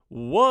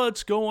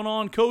What's going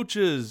on,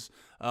 coaches?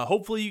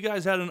 Hopefully you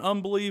guys had an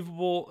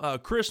unbelievable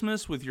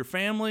Christmas with your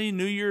family.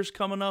 New Year's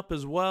coming up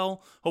as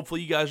well. Hopefully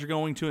you guys are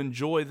going to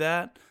enjoy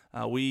that.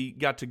 We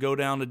got to go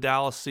down to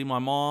Dallas, see my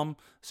mom,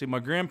 see my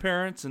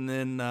grandparents, and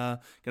then going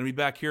to be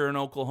back here in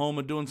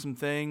Oklahoma doing some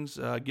things,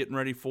 getting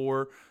ready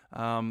for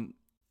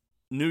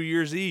New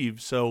Year's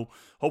Eve. So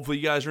hopefully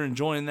you guys are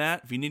enjoying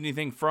that. If you need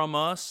anything from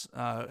us,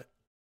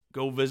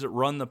 go visit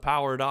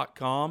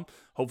runthepower.com.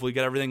 Hopefully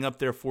got everything up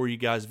there for you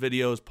guys,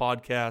 videos,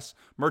 podcasts,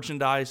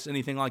 merchandise,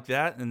 anything like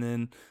that. And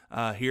then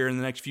here in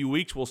the next few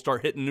weeks, we'll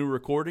start hitting new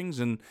recordings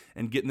and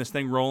getting this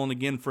thing rolling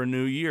again for a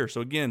new year.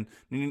 So again,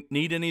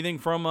 need anything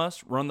from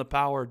us,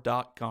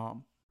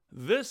 runthepower.com.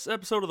 This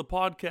episode of the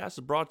podcast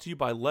is brought to you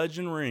by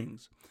Legend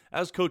Rings.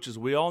 As coaches,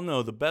 we all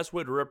know the best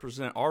way to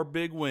represent our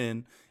big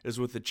win is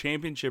with the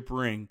championship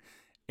ring.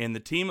 And the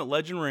team at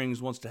Legend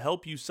Rings wants to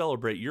help you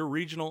celebrate your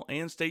regional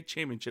and state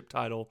championship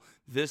title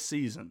this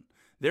season.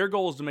 Their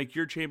goal is to make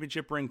your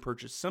championship ring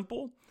purchase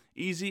simple,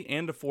 easy,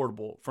 and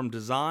affordable from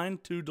design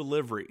to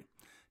delivery.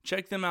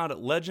 Check them out at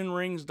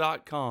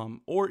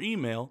legendrings.com or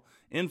email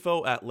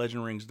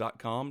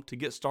info@legendrings.com to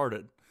get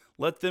started.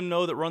 Let them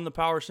know that Run the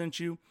Power sent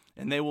you,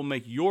 and they will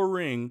make your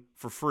ring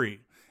for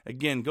free.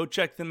 Again, go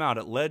check them out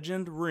at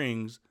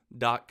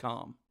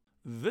legendrings.com.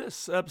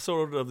 This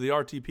episode of the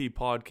RTP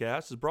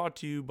podcast is brought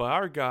to you by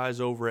our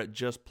guys over at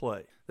Just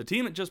Play. The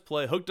team at Just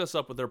Play hooked us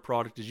up with their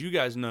product, as you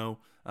guys know,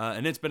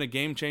 and it's been a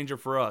game changer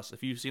for us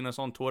if you've seen us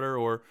on Twitter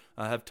or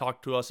have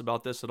talked to us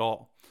about this at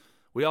all.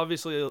 We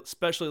obviously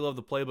especially love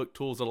the playbook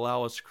tools that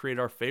allow us to create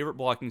our favorite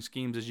blocking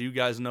schemes, as you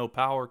guys know,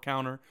 power,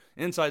 counter,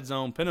 inside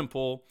zone, pin and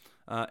pull,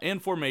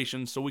 and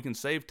formation, so we can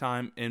save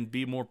time and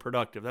be more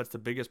productive. That's the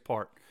biggest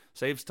part.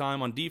 Saves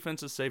time on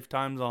defenses, saves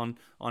time on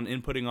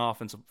inputting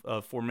offensive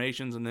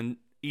formations, and then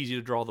easy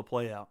to draw the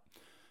play out.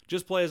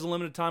 Just Play is a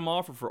limited time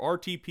offer for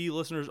RTP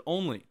listeners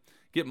only.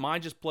 Get My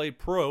Just Play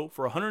Pro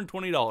for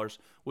 $120,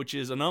 which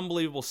is an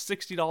unbelievable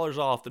 $60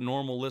 off the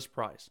normal list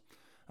price.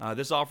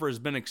 This offer has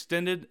been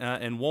extended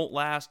and won't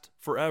last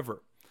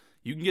forever.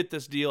 You can get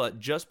this deal at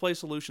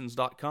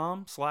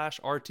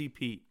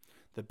justplaysolutions.com/RTP.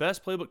 The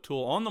best playbook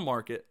tool on the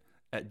market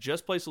at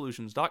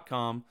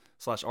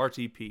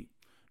justplaysolutions.com/RTP.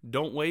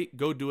 Don't wait,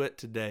 go do it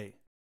today.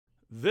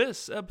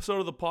 This episode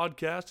of the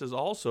podcast is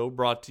also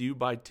brought to you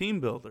by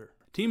TeamBuilder.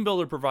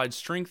 TeamBuilder provides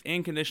strength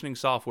and conditioning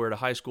software to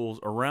high schools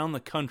around the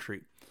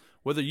country.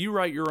 Whether you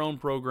write your own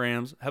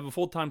programs, have a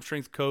full-time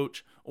strength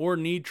coach, or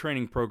need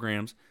training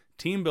programs,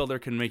 TeamBuilder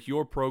can make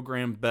your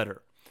program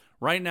better.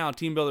 Right now,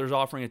 TeamBuilder is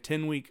offering a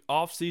 10-week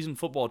off-season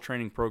football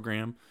training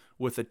program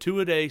with a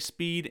 2-a-day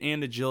speed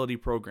and agility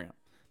program.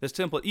 This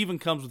template even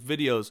comes with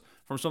videos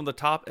from some of the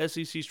top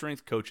SEC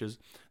strength coaches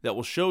that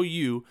will show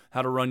you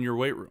how to run your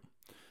weight room.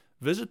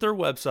 Visit their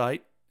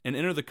website and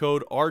enter the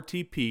code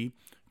RTP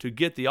to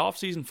get the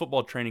off-season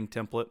football training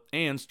template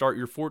and start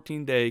your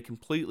 14-day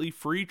completely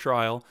free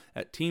trial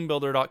at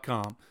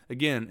teambuilder.com.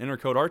 Again, enter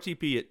code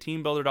RTP at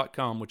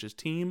teambuilder.com, which is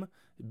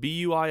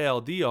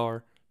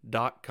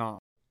teambuildr.com.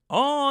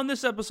 On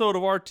this episode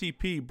of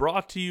RTP,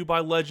 brought to you by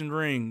Legend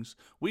Rings,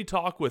 we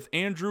talk with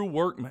Andrew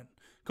Workman.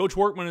 Coach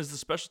Workman is the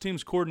special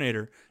teams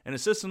coordinator and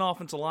assistant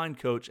offensive line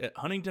coach at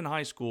Huntington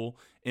High School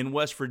in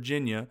West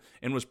Virginia,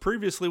 and was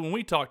previously, when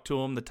we talked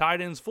to him, the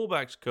tight ends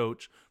fullbacks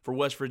coach for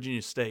West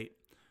Virginia State.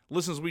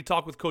 Listen as we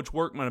talk with Coach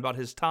Workman about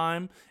his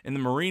time in the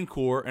Marine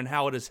Corps and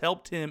how it has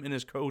helped him in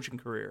his coaching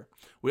career.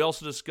 We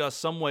also discuss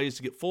some ways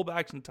to get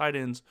fullbacks and tight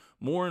ends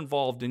more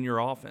involved in your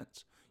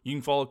offense. You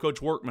can follow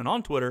Coach Workman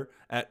on Twitter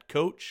at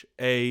Coach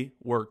A.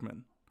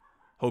 Workman.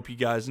 Hope you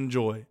guys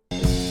enjoy.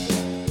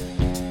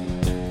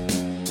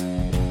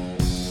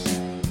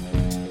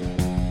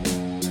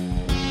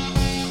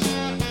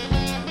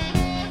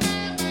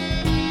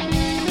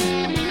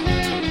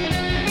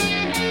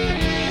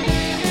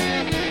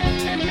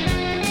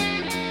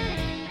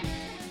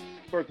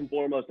 First and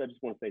foremost, I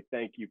just want to say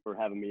thank you for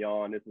having me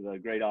on. This is a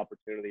great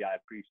opportunity. I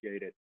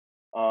appreciate it.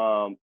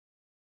 I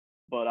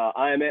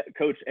am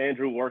Coach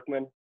Andrew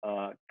Workman,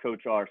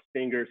 coach our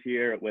Stingers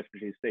here at West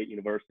Virginia State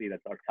University.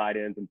 That's our tight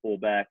ends and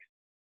fullbacks.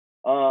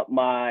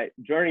 My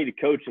journey to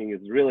coaching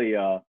is really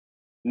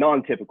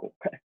non-typical,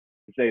 to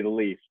say the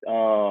least.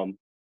 I'm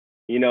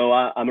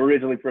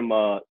originally from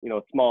a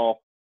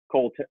small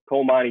coal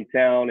mining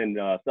town in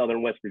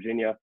southern West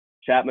Virginia,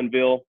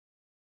 Chapmanville,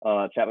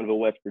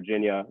 West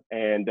Virginia,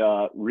 and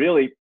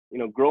really,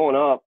 growing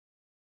up,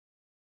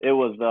 it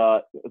was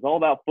all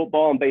about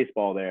football and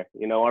baseball there.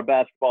 Our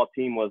basketball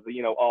team was,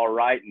 all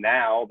right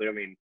now.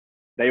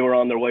 They were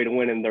on their way to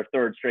winning their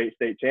third straight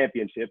state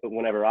championship, but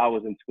whenever I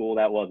was in school,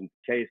 that wasn't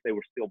the case. They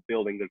were still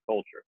building their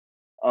culture.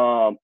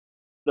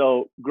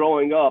 So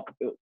growing up,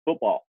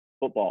 football.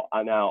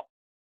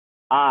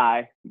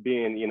 I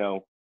being,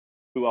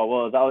 who I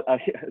was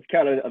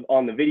kind of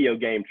on the video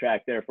game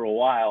track there for a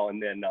while,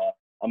 and then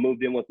I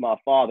moved in with my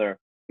father,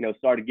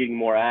 started getting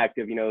more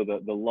active,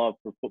 the love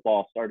for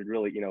football started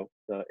really, to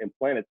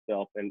implant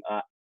itself. And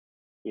I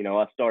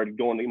started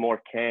going to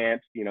more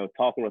camps,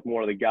 talking with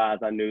more of the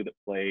guys I knew that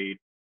played.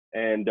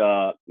 And,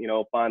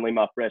 finally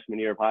my freshman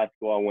year of high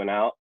school, I went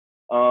out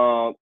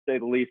To say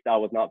the least, I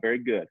was not very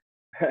good.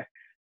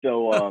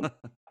 So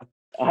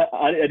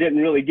I didn't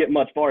really get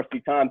much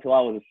varsity time until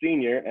I was a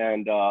senior,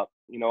 and I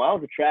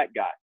was a track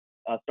guy.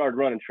 I started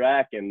running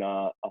track, and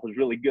I was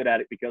really good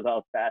at it because I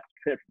was faster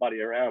than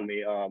everybody around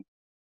me.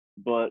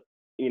 But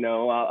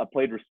I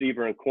played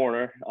receiver and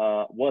corner.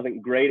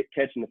 Wasn't great at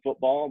catching the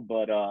football,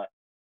 but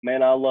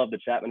man, I love the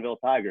Chapmanville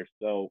Tigers.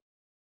 So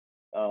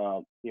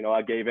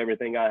I gave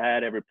everything I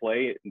had every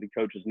play. The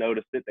coaches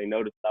noticed it. They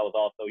noticed I was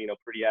also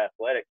pretty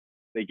athletic.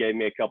 They gave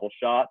me a couple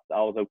shots.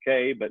 I was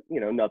okay, but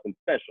nothing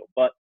special.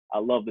 But I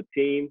love the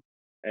team,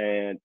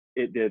 and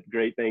it did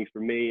great things for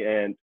me.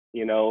 And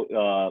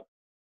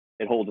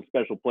it holds a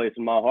special place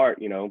in my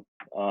heart.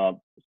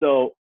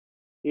 So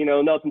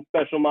nothing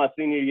special my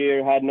senior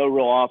year. Had no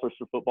real offers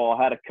for football.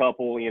 Had a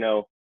couple,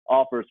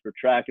 offers for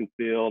track and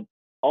field.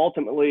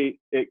 Ultimately,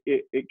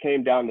 it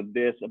came down to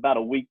this. About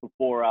a week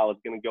before I was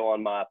going to go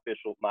on my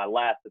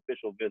last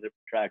official visit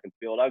for track and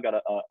field, I got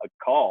a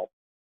call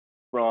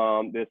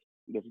from this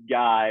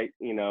guy.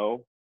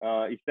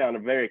 He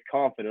sounded very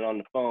confident on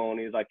the phone.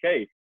 He was like,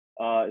 "Hey,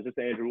 is this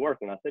Andrew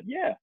Workman?" I said,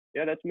 "Yeah,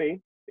 that's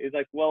me." He's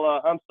like, "Well,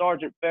 I'm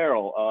Sergeant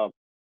Farrell.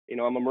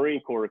 I'm a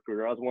Marine Corps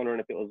recruiter. I was wondering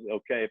if it was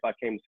okay if I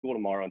came to school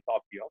tomorrow and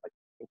talked to you." I was like,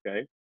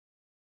 "Okay.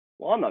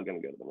 Well, I'm not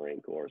going to go to the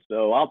Marine Corps,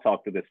 so I'll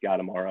talk to this guy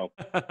tomorrow."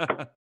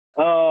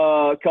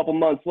 A couple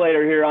months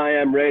later, here I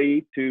am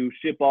ready to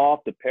ship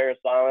off to Parris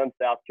Island,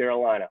 South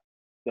Carolina.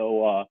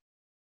 So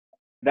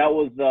that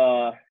was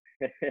the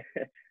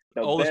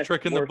oldest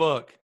trick in the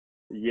book.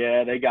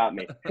 Yeah, they got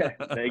me.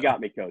 They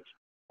got me, Coach.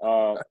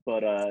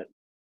 But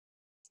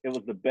it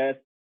was the best,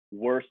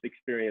 worst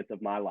experience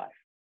of my life.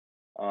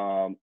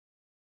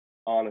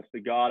 Honest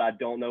to God, I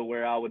don't know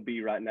where I would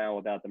be right now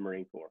without the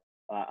Marine Corps.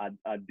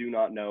 I do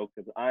not know,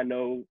 because I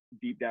know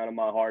deep down in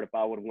my heart, if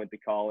I would have went to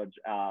college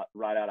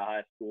right out of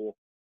high school,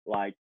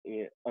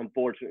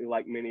 unfortunately,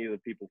 like many of the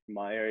people from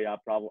my area, I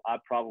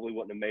probably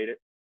wouldn't have made it.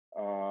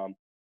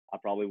 I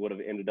probably would have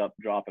ended up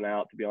dropping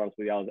out. To be honest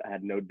with you, I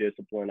had no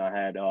discipline. I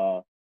had,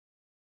 other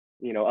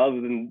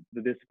than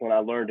the discipline I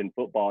learned in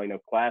football,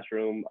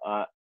 classroom,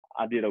 I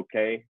did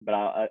okay, but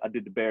I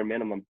did the bare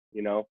minimum.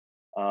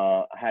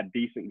 I had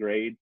decent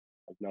grades.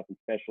 There's nothing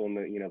special in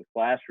the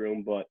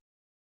classroom, but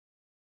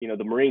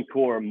the Marine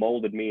Corps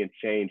molded me and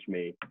changed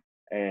me,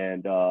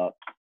 and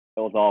it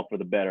was all for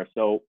the better.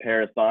 So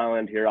Parris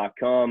Island, here I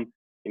come.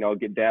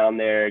 Get down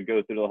there,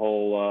 go through the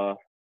whole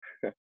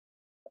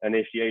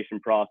initiation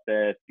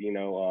process,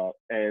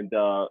 and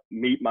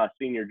meet my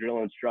senior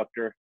drill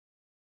instructor.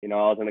 I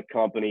was in a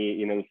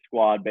company, the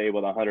squad bay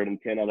with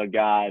 110 other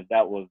guys.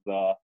 That was,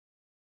 that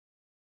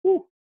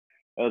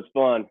was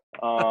fun.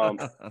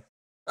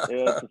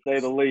 To say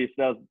the least.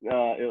 That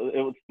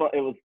was,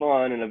 it was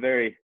fun in a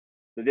very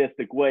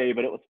sadistic way,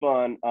 but it was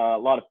fun. A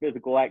lot of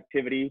physical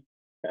activity,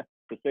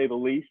 to say the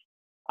least.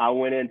 I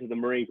went into the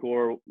Marine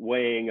Corps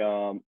weighing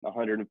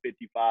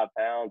 155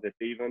 pounds, if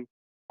even.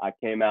 I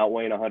came out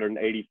weighing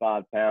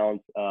 185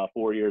 pounds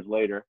 4 years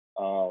later.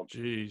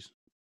 Jeez.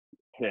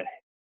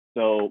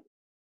 So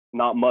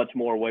not much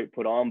more weight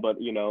put on, but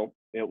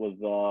it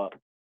was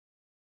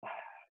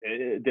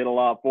it did a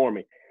lot for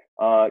me.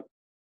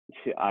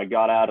 I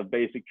got out of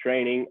basic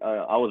training.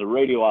 I was a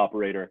radio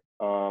operator.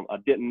 I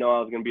didn't know I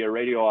was going to be a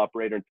radio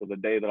operator until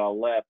the day that I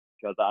left,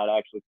 because I'd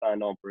actually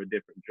signed on for a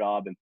different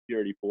job in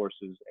security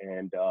forces,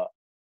 and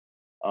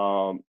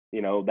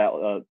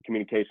that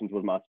communications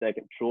was my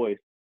second choice.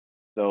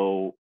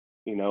 So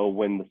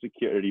when the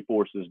security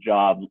forces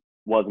job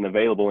wasn't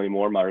available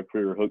anymore, my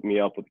recruiter hooked me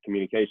up with the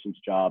communications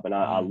job, and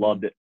I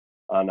loved it.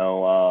 I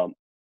know,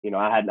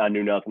 I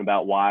knew nothing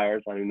about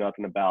wires. I knew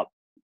nothing about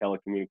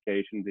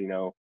telecommunications.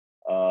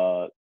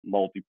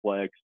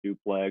 Multiplex,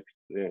 duplex,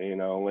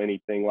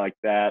 anything like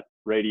that,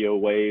 radio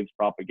waves,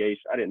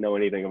 propagation. I didn't know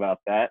anything about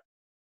that.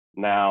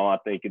 Now I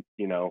think it's,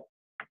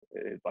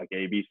 it's like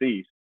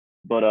ABCs.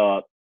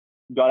 But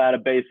got out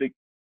of basic,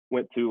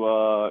 went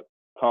to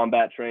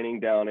combat training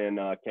down in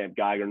Camp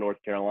Geiger,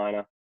 North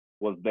Carolina.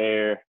 Was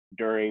there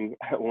during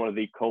one of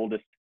the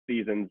coldest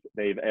seasons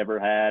they've ever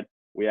had.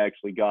 We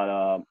actually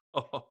got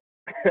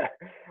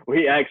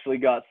we actually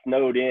got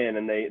snowed in,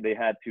 and they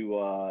had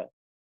to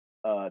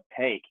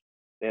tank.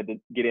 They had to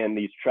get in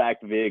these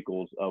tracked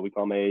vehicles, we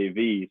call them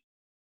AAVs,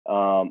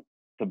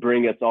 to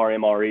bring us our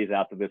MREs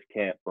out to this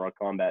camp for our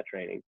combat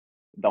training.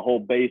 The whole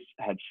base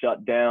had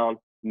shut down.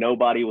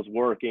 Nobody was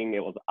working.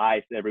 It was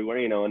ice everywhere,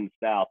 in the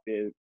South.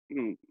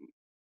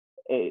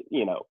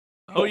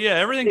 Oh, yeah,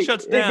 everything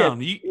shuts down.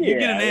 You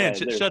get an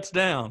inch, it shuts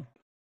down.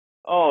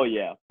 Oh,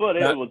 yeah. But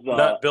it was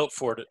not built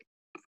for it.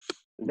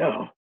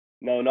 No,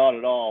 not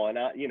at all. And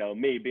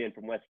me being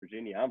from West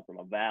Virginia, I'm from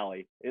a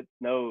valley. It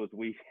snows.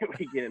 We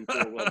get in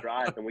 4-wheel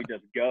drives and we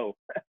just go.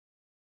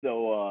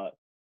 So,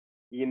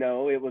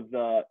 it was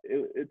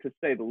to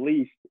say the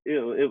least,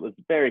 it was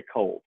very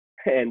cold.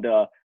 And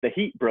the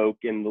heat broke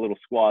in the little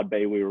squad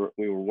bay we were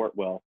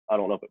well. I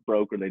don't know if it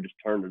broke or they just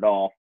turned it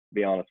off, to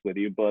be honest with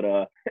you.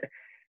 But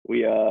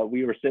we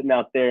were sitting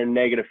out there in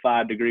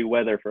 -5-degree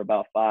weather for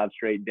about 5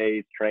 straight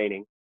days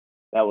training.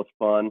 That was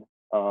fun.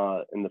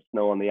 in the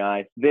snow and the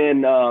ice.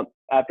 Then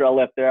after I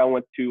left there, I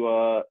went to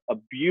a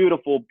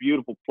beautiful,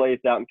 beautiful place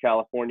out in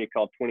California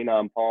called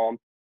 29 Palms.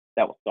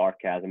 That was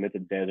sarcasm. It's a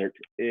desert.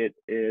 It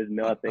is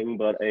nothing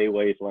but a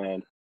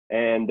wasteland.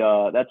 And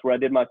that's where I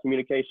did my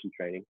communication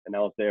training. And I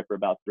was there for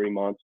about 3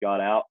 months,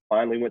 got out,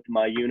 finally went to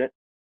my unit,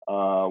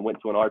 went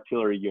to an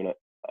artillery unit,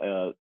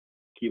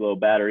 kilo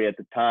battery at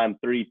the time,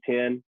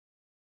 310.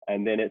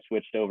 And then it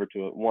switched over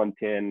to a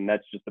 110. And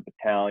that's just the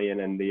battalion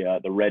and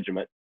the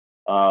regiment.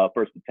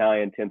 1st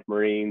Battalion, 10th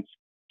Marines,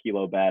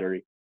 kilo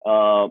battery.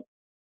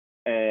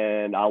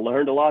 And I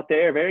learned a lot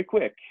there very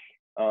quick.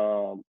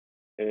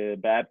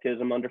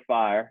 Baptism under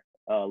fire,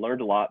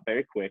 learned a lot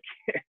very quick,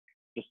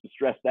 just to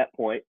stress that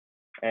point.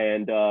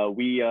 And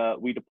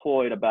we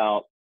deployed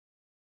about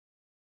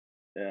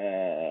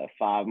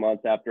 5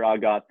 months after I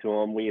got to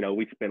them.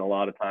 We spent a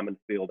lot of time in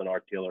the field in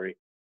artillery,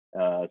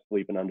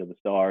 sleeping under the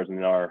stars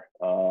in our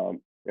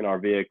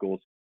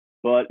vehicles.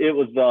 But it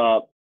was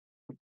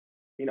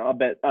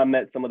I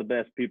met some of the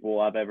best people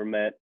I've ever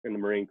met in the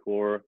Marine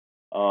Corps.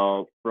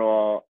 From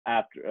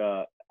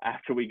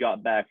after we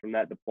got back from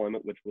that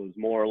deployment, which was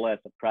more or less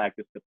a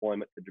practice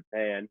deployment to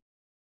Japan,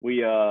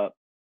 we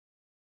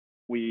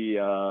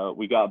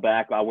got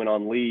back. I went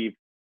on leave.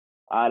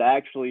 I'd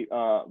actually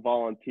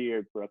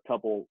volunteered for a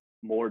couple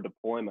more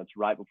deployments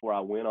right before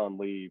I went on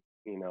leave,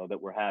 that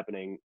were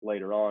happening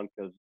later on,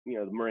 because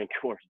the Marine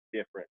Corps is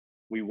different.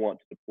 We want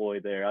to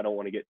deploy there. I don't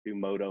want to get too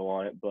moto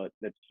on it, but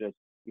it's just,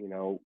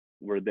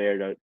 we're there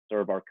to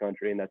serve our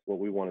country, and that's what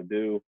we want to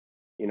do.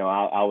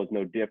 I was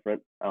no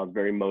different. I was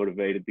very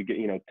motivated to get,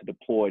 to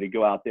deploy, to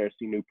go out there,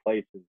 see new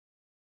places.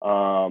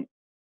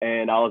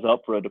 And I was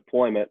up for a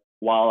deployment.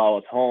 While I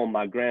was home,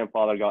 my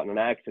grandfather got in an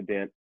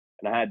accident,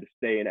 and I had to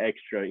stay an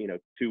extra,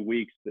 2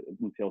 weeks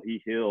until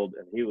he healed,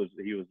 and he was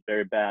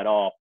very bad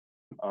off.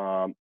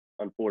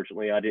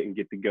 Unfortunately, I didn't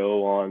get to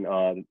go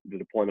on the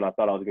deployment I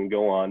thought I was going to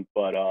go on,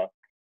 but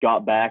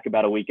got back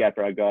about a week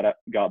after I got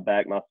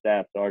back. My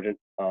staff sergeant,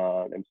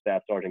 and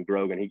Staff Sergeant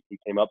Grogan, he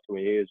came up to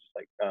me. He was just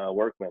like,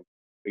 Workman,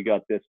 we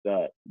got this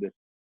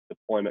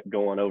deployment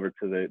going over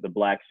to the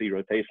Black Sea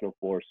Rotational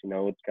Force.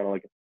 It's kind of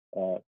like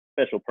a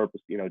special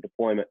purpose,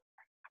 deployment.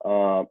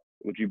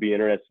 Would you be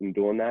interested in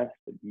doing that?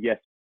 I said,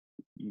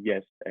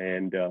 yes,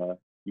 and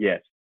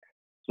yes.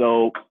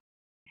 So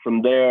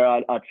from there,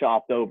 I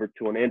chopped over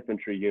to an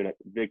infantry unit,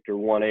 Victor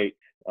 1-8,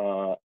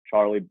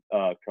 Charlie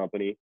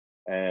Company.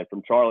 And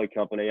from Charlie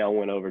Company, I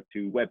went over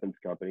to Weapons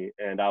Company,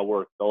 and I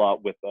worked a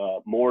lot with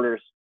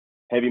mortars,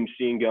 heavy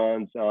machine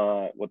guns,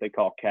 what they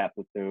call cat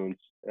platoons.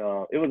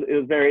 It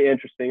was very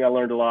interesting. I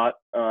learned a lot.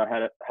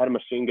 Had a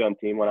machine gun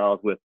team when I was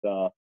with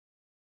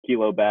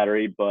Kilo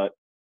Battery, but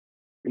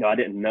I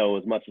didn't know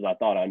as much as I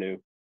thought I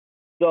knew.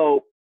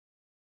 So,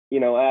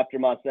 after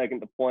my second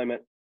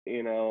deployment,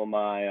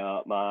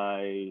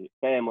 my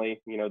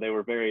family, they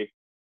were very,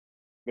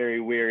 very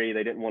weary.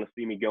 They didn't want to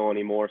see me go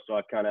anymore. So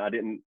I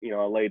didn't,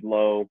 I laid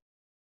low.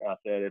 I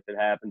said, if it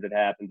happens, it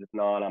happens. If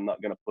not, I'm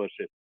not going to push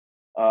it.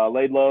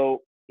 Laid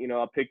low.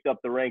 I picked up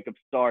the rank of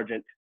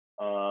sergeant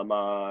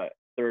my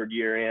 3rd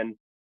year in.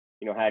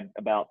 Had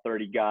about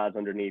 30 guys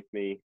underneath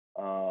me.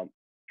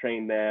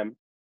 Trained them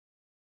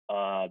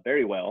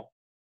very well.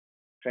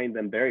 Trained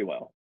them very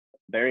well,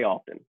 very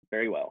often,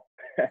 very well.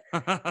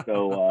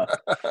 So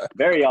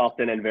very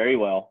often and very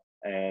well.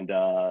 And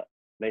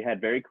they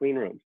had very clean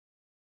rooms.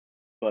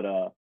 But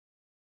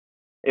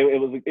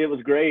it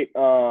was great.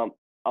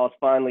 I was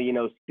finally,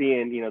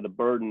 seeing, the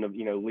burden of,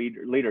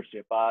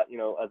 leadership. As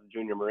a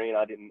junior Marine,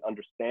 I didn't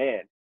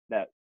understand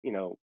that,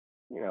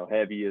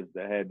 heavy is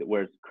the head that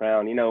wears the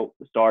crown.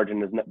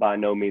 Sergeant is by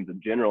no means a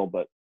general,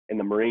 but in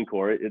the Marine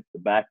Corps, it's the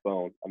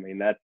backbone. I mean,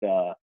 that's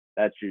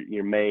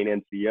your main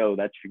NCO.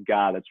 That's your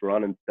guy that's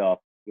running stuff,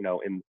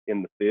 in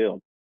the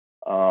field.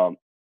 I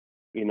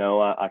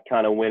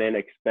kind of went in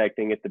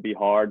expecting it to be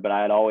hard, but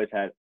I had always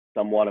had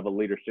somewhat of a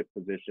leadership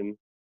position,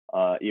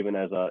 even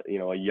as a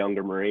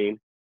younger Marine.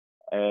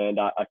 And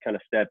I kind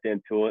of stepped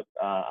into it.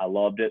 I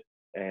loved it,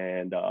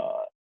 and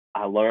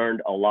I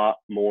learned a lot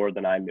more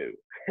than I knew.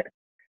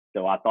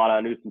 So I thought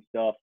I knew some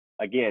stuff.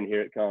 Again,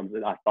 here it comes.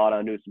 I thought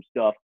I knew some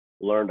stuff,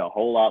 learned a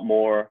whole lot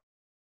more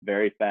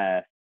very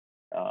fast,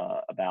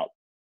 about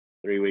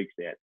 3 weeks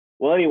in.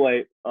 Well,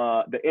 anyway,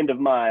 the end of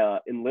my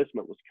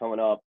enlistment was coming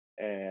up,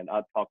 and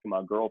I talked to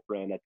my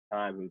girlfriend at the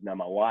time, who's now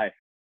my wife.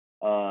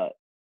 I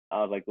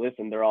was like,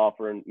 listen, they're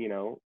offering,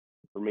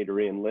 for me to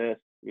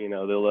re-enlist.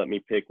 They'll let me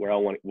pick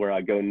where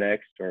I go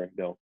next, or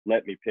they'll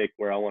let me pick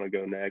where I want to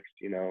go next,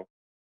 and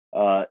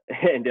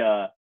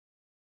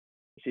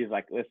she's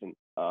like, listen,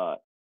 I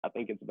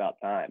think it's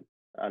about time.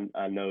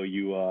 I know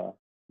you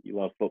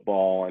love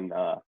football, and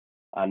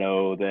I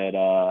know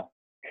that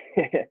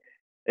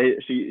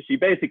she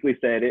basically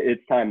said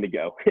it's time to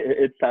go.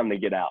 It's time to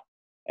get out.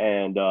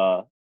 And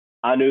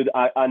I knew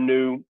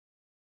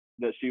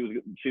that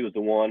she was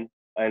the one.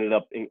 I ended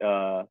up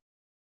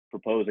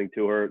proposing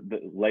to her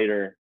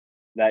later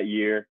that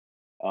year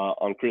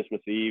on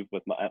Christmas Eve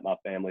at my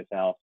family's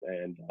house,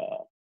 and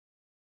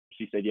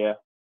she said, yeah.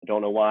 I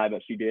don't know why,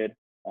 but she did.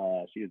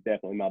 She is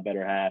definitely my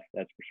better half,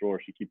 that's for sure.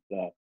 She keeps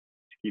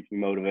me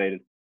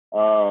motivated.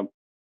 Um,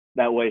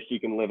 that way she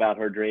can live out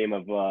her dream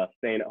of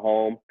staying at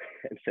home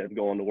instead of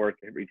going to work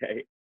every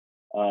day.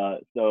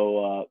 Got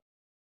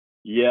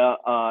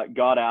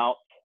out.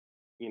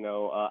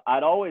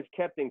 I'd always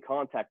kept in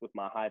contact with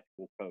my high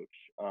school coach,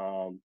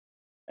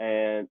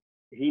 and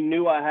he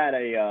knew I had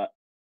a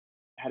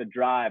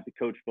drive to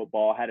coach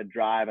football, had a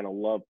drive and a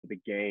love for the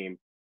game,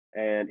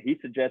 and he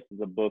suggested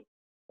a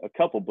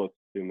couple books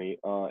to me.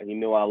 He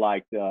knew I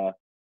liked the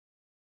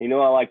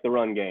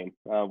run game.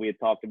 We had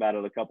talked about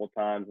it a couple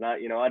times, and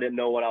I didn't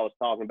know what I was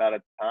talking about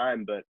at the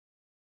time, but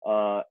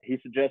he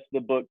suggested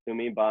a book to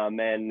me by a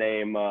man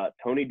named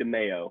Tony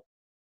DeMeo,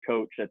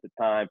 coach at the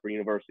time for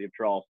University of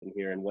Charleston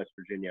here in West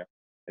Virginia,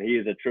 and he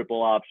is a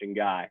triple option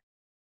guy.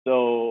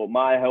 So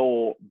my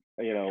whole,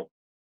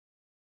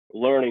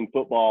 learning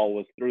football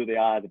was through the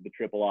eyes of the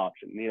triple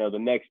option. The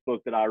next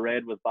book that I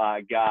read was by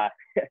a guy,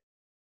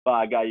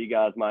 you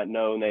guys might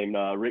know named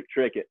Rick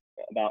Trickett,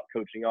 about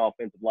coaching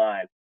offensive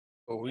line.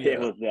 Oh yeah.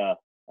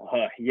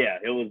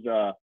 It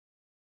was,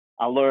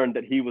 I learned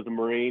that he was a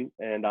Marine,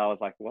 and I was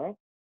like, well,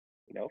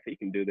 if he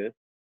can do this,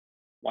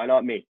 why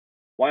not me?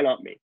 Why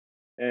not me?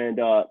 And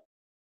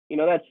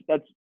that's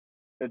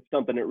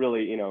something that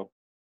really,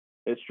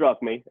 it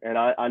struck me, and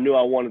I knew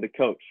I wanted to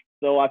coach.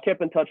 So I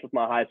kept in touch with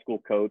my high school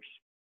coach,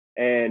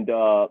 and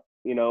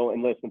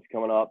enlistment's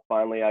coming up.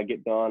 Finally, I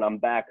get done. I'm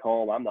back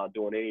home. I'm not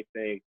doing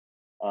anything.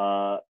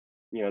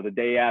 The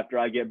day after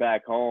I get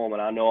back home,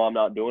 and I know I'm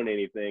not doing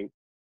anything,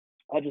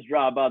 I just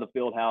drive by the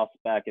field house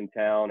back in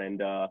town and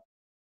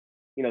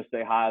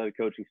say hi to the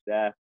coaching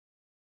staff.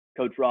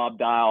 Coach Rob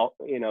Dial,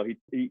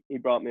 he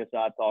brought me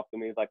aside, talked to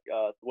me. He's like,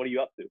 so what are you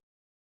up to?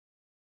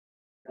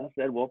 I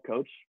said, well,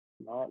 coach,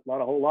 not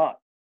a whole lot.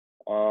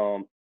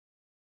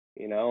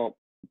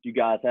 If you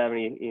guys have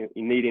you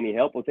need any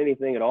help with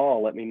anything at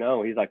all, let me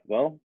know. He's like,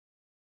 well,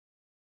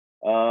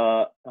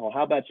 how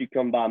about you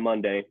come by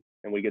Monday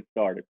and we get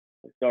started?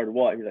 I started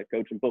what? He's like,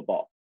 coaching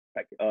football.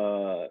 Like,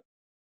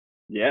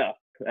 yeah,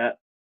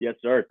 yes,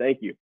 sir. Thank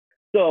you.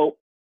 So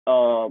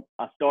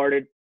I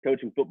started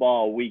coaching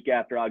football a week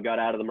after I got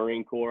out of the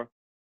Marine Corps.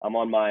 I'm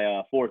on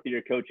my fourth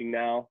year coaching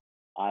now.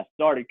 I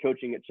started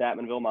coaching at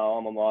Chapmanville, my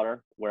alma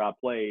mater, where I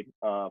played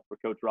for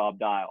Coach Rob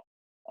Dial.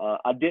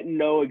 I didn't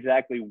know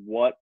exactly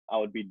what I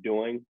would be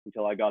doing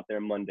until I got there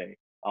Monday.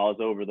 I was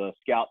over the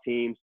scout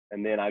teams,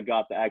 and then I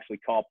got to actually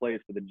call plays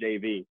for the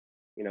JV,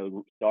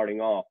 starting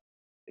off.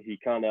 He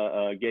kind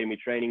of gave me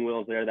training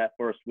wheels there that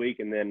first week,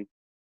 and then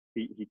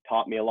he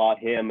taught me a lot.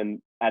 Him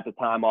and at the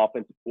time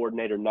offensive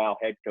coordinator, now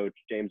head coach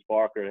James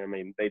Barker. I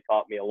mean, they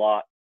taught me a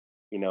lot,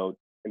 in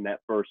that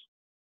first,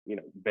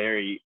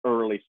 very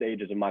early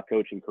stages of my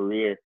coaching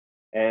career.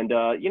 And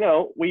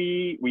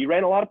we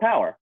ran a lot of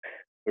power.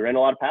 We ran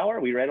a lot of power.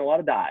 We ran a lot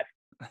of dive.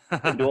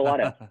 Didn't do a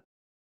lot else.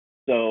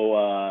 So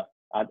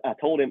I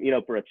told him,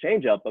 for a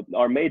changeup,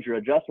 our major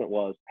adjustment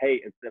was,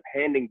 hey, instead of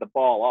handing the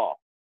ball off,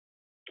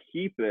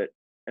 keep it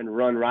and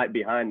run right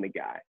behind the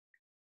guy.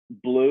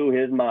 Blew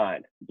his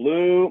mind.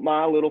 Blew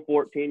my little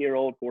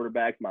 14-year-old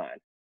quarterback's mind.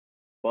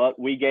 But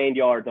we gained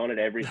yards on it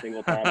every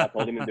single time I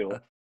told him to do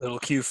it. Little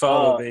Q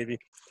follow, baby.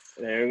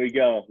 There we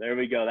go.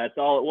 That's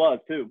all it was,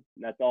 too.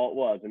 That's all it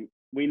was. And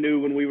we knew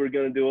when we were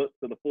going to do it.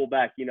 So the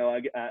fullback, he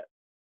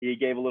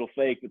gave a little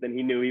fake, but then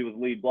he knew he was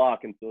lead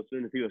blocking. So as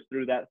soon as he was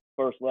through that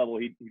first level,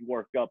 he'd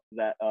work up to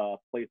that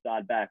play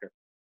side backer.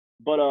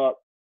 But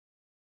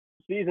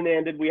season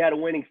ended. We had a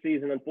winning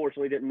season.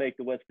 Unfortunately, didn't make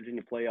the West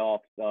Virginia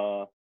playoffs.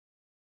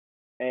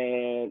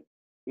 And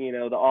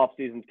the off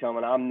season's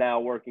coming. I'm now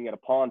working at a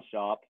pawn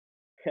shop,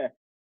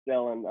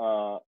 selling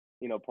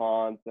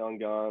pawns, selling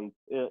guns.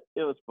 It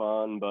was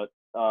fun, but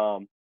I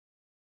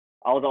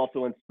was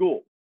also in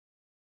school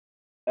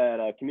at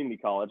a community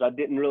college. I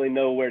didn't really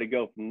know where to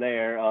go from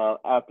there.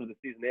 After the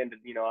season ended,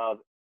 I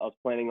was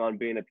planning on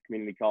being at the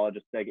community college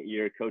a second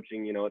year,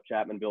 coaching, at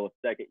Chapmanville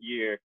a second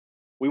year.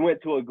 We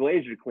went to a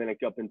Glazier clinic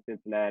up in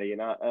Cincinnati,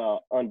 and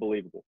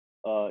unbelievable.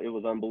 It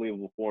was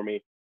unbelievable for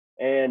me.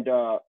 And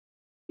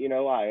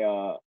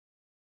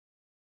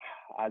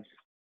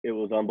it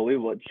was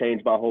unbelievable. It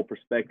changed my whole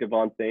perspective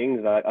on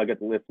things. I got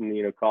to listen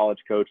to, college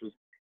coaches,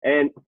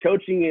 and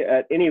coaching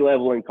at any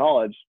level in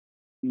college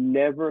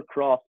never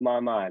crossed my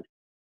mind.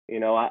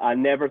 I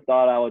never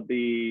thought I would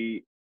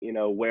be,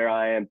 where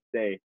I am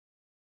today.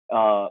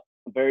 I'm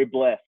very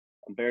blessed.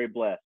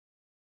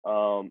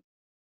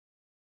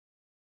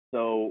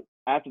 So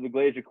after the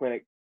Glazier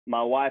Clinic,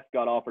 my wife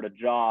got offered a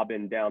job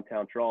in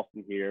downtown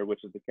Charleston here,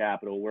 which is the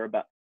capital.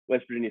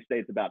 West Virginia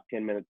State's about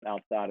 10 minutes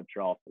outside of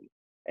Charleston.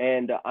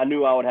 And I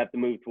knew I would have to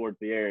move towards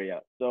the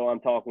area. So I'm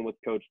talking with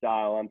Coach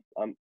Dial.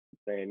 I'm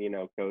saying,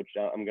 Coach,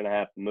 I'm going to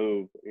have to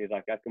move. He's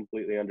like, I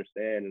completely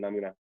understand, and I'm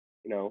going to,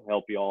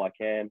 help you all I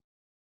can.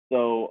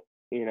 So,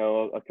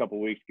 a couple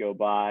of weeks go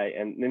by,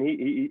 and then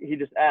he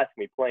just asked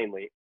me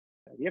plainly,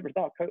 have you ever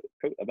thought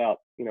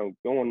about,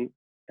 going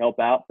help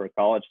out for a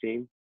college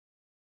team,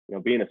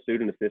 being a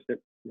student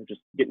assistant,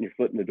 just getting your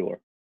foot in the door?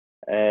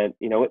 And,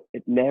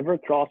 it never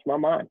crossed my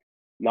mind.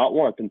 not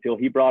once until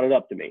he brought it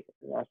up to me.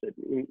 And I said,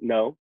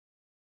 no,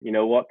 you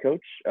know what,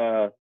 coach?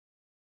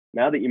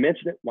 Now that you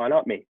mention it, why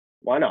not me?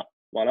 Why not?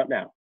 Why not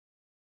now?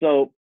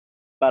 So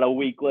about a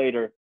week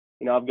later,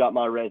 I've got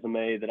my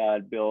resume that I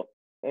had built,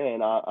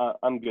 and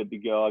I'm good to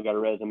go. I got a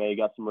resume,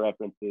 got some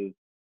references.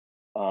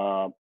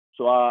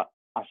 So I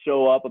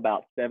show up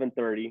about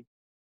 7:30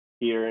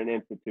 here in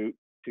Institute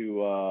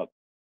to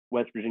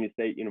West Virginia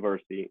State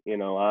University.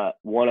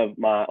 One of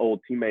my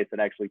old teammates had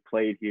actually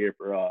played here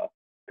for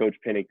Coach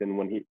Pennington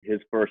when his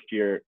first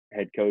year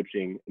head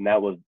coaching, and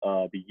that was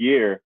the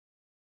year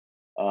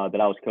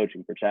that I was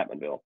coaching for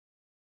Chapmanville,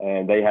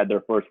 and they had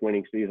their first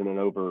winning season in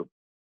over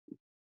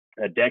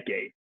a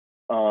decade.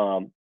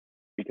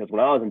 Because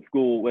when I was in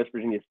school, West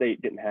Virginia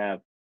State didn't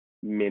have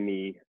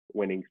many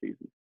winning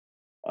seasons.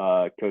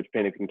 Coach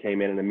Pennington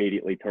came in and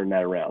immediately turned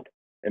that around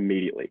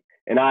immediately.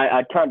 And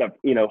I kind of,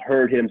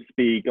 heard him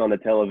speak on the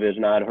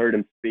television. I'd heard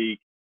him speak,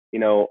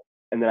 and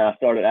then I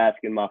started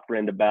asking my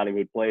friend about him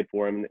who played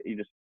for him.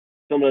 And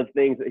some of the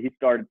things that he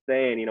started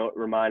saying, it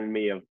reminded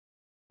me of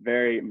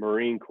very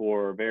Marine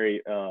Corps,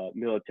 very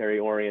military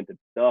oriented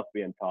stuff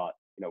being taught,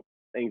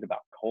 things about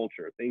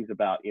culture, things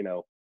about,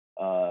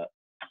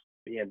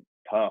 being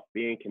tough,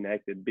 being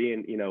connected,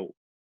 being,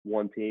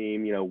 one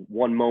team,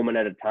 one moment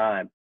at a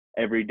time.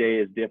 Every day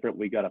is different.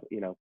 We got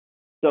to,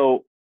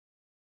 so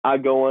I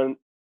go in,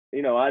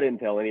 I didn't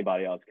tell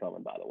anybody I was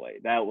coming, by the way.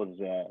 That was,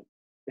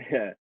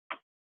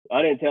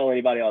 I didn't tell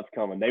anybody I was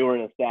coming. They were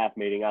in a staff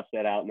meeting. I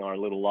sat out in our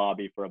little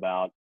lobby for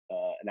about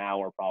an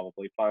hour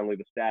probably. Finally,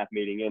 the staff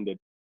meeting ended.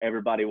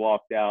 Everybody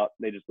walked out.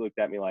 They just looked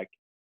at me like,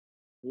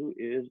 who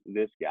is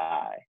this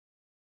guy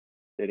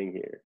sitting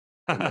here?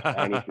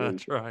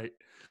 That's right.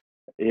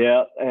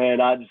 Yeah,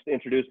 and I just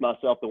introduced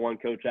myself to one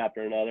coach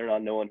after another,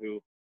 not knowing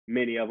who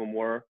many of them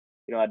were.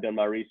 I'd done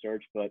my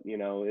research, but,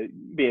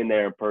 being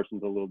there in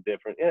person's a little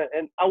different.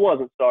 And I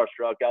wasn't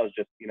starstruck. I was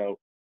just,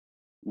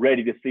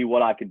 ready to see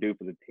what I could do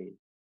for the team.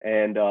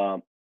 And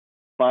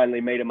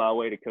finally made it my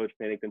way to Coach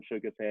Pennington,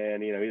 shook his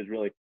hand. He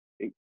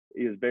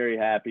was very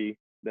happy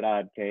that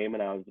I came,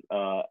 and I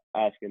was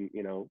asking,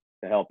 to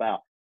help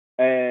out.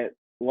 And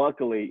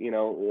luckily,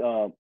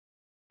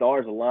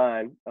 stars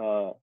aligned,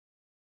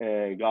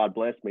 and God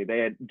bless me. They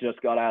had just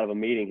got out of a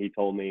meeting, he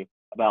told me,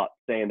 about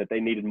saying that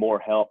they needed more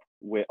help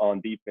on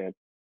defense,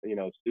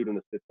 student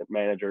assistant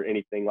manager,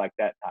 anything like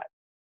that type.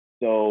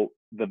 So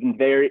I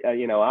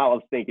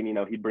was thinking,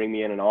 he'd bring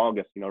me in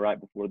August, right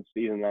before the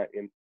season.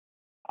 And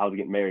I was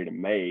getting married in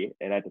May,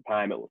 and at the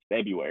time it was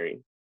February.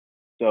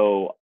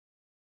 So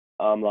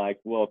I'm like,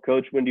 well,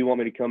 coach, when do you want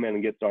me to come in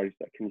and get started?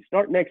 He said, can you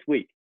start next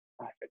week?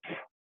 I said,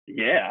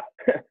 yeah,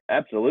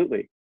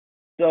 absolutely.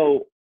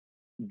 So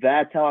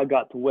that's how I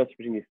got to West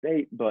Virginia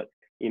State. But,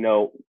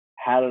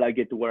 how did I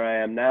get to where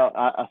I am now?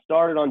 I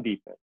started on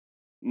defense.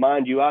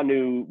 Mind you, I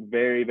knew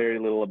very, very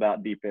little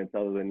about defense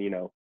other than,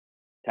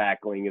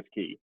 tackling is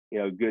key.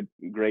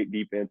 Great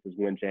defenses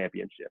win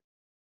championships.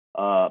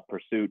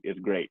 Pursuit is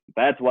great.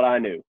 That's what I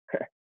knew.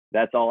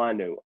 That's all I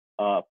knew.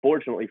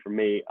 Fortunately for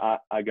me,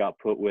 I got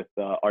put with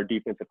our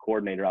defensive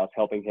coordinator. I was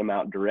helping him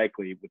out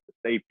directly with the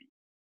safety.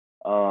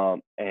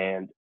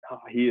 And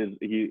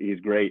he's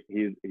great.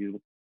 He's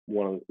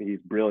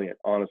brilliant.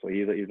 Honestly,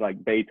 he's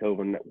like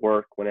Beethoven at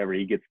work whenever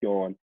he gets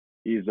going.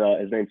 His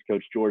name's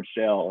Coach George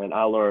Shell, and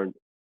I learned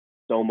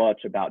so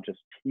much about just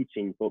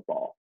teaching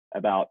football.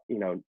 About you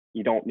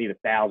don't need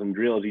 1,000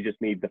 drills. You just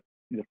need the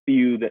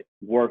few that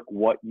work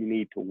what you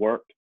need to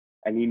work,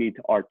 and you need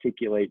to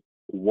articulate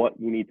what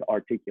you need to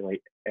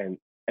articulate, and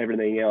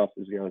everything else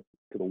is to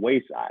the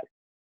wayside.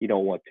 You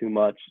don't want too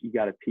much. You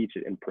got to teach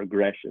it in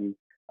progression.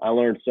 I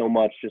learned so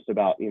much just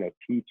about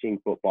teaching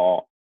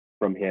football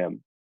from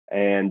him,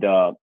 and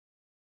I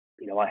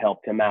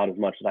helped him out as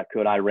much as I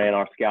could. I ran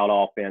our scout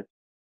offense.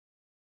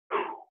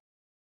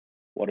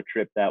 What a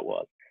trip that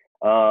was.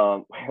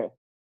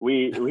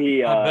 We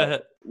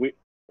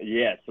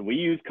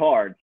use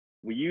cards.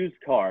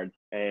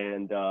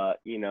 And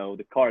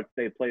the card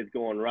say the play's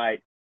going right,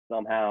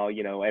 somehow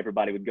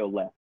everybody would go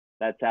left.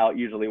 That's how it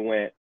usually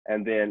went.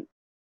 And then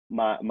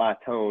my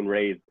tone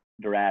raised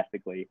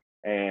drastically,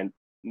 and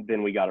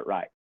then we got it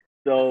right.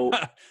 So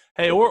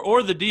hey,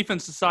 or the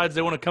defense decides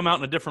they want to come out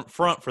in a different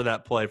front for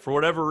that play for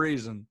whatever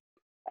reason.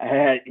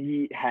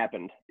 He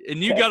happened, and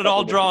you got it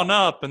all drawn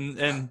up, and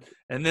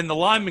then the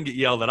linemen get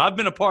yelled at. I've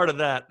been a part of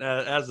that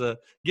as a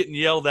getting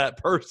yelled at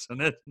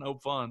person. It's no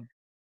fun.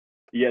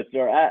 Yes,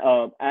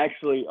 sir.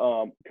 Actually,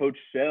 Coach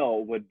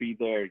Shell would be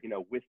there,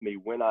 with me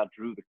when I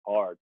drew the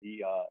cards.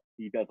 He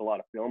does a lot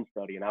of film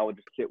study, and I would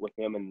just sit with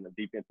him in the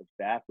defensive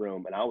staff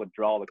room, and I would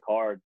draw the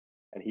cards,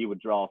 and he would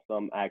draw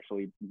some.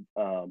 Actually,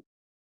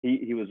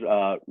 he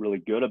was really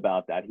good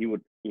about that. He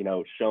would,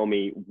 show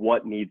me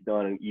what needs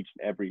done in each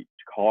and every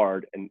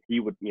card, and he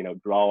would,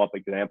 draw up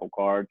example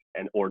cards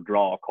or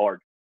draw a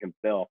card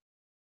himself.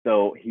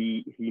 So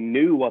he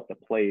knew what the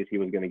plays he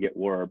was going to get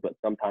were, but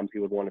sometimes he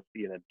would want to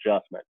see an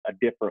adjustment, a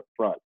different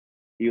front.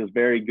 He was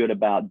very good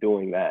about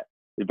doing that.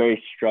 It's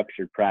very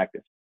structured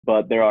practice.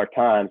 But there are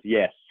times,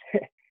 yes,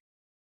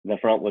 the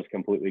front was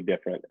completely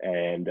different.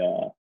 And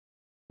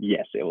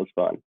Yes, it was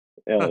fun.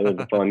 It was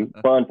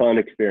a fun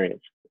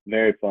experience.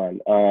 Very fun.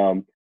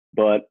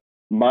 But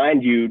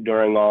mind you,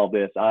 during all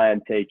this, I am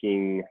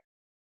taking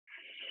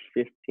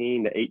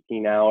 15 to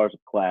 18 hours of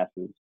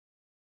classes,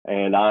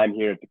 and I'm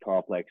here at the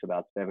complex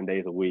about 7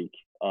 days a week.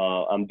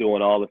 I'm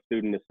doing all the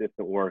student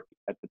assistant work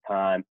at the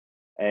time,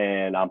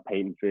 and I'm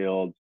painting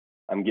fields.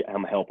 I'm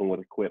helping with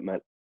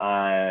equipment.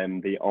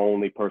 I'm the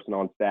only person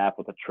on staff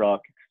with a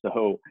truck,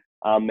 so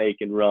I'm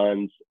making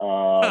runs.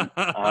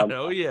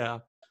 Oh yeah.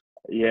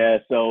 Yeah,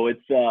 so it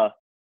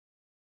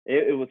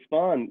was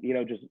fun,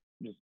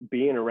 just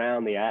being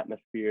around the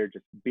atmosphere,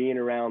 just being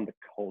around the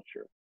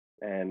culture.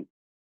 And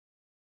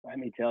let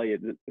me tell you,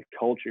 the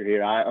culture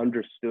here, I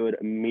understood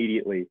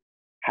immediately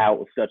how it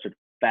was such a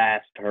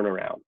fast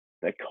turnaround.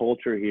 The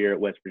culture here at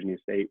West Virginia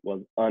State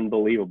was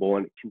unbelievable,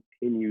 and it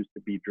continues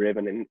to be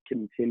driven and it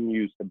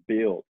continues to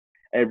build.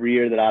 Every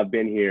year that I've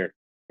been here,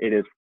 it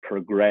has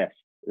progressed.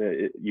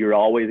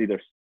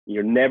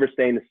 You're never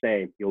staying the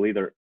same. You'll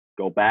either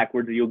go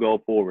backwards or you'll go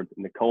forward.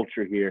 And the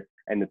culture here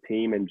and the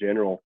team in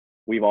general,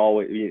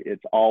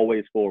 it's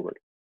always forward.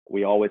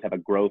 We always have a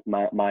growth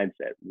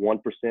mindset,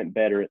 1%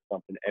 better at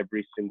something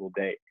every single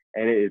day.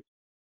 And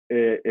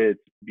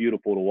it's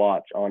beautiful to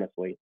watch,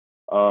 honestly.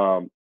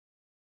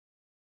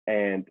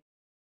 And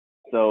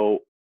so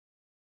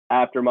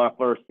after my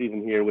first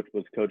season here, which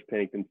was Coach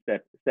Pennington's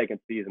second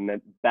season,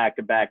 then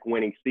back-to-back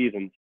winning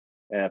seasons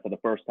for the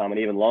first time,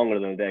 and even longer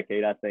than a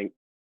decade, I think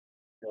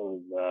it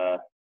was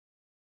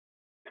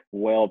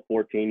 12,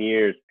 14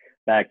 years,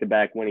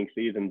 back-to-back winning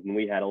seasons, and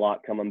we had a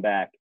lot coming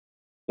back.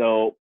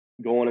 So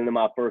going into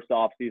my first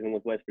off season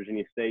with West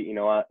Virginia State,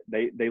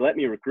 they let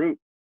me recruit,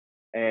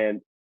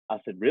 and I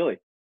said, really?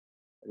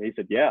 And he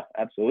said, yeah,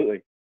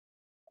 absolutely.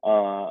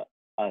 I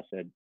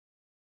said,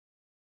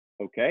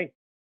 okay,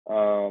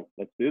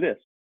 let's do this.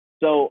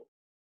 So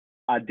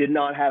I did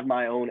not have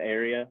my own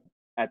area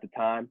at the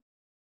time,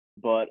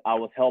 but I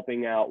was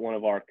helping out one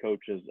of our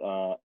coaches.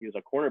 He was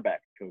a cornerback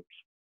coach,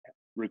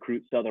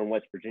 recruit Southern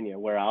West Virginia,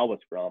 where I was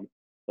from.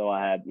 So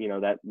I had,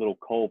 that little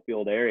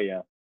Coalfield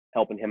area,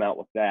 helping him out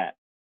with that.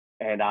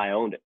 And I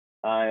owned it.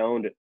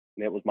 And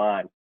it was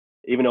mine.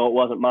 Even though it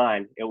wasn't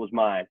mine, it was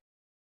mine.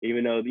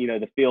 Even though,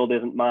 the field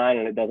isn't mine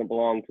and it doesn't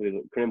belong to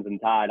the Crimson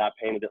Tide, I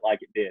painted it like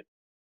it did.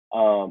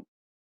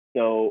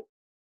 So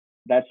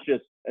that's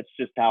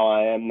just how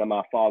I am.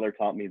 My father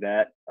taught me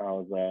that. I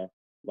was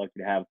lucky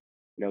to have,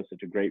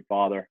 such a great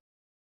father.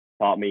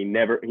 Taught me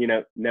never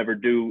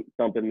do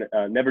something,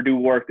 never do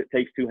work that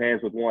takes two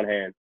hands with one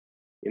hand.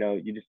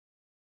 You just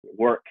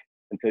work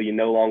until you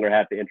no longer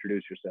have to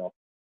introduce yourself.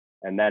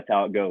 And that's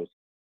how it goes.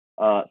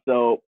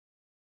 So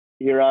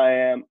here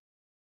I am.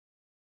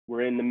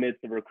 We're in the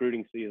midst of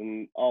recruiting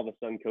season. All of a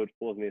sudden, coach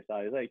pulls me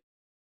aside. He's like,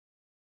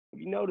 have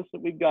you noticed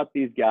that we've got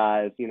these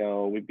guys,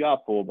 we've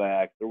got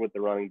fullbacks. They're with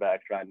the running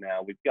backs right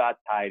now. We've got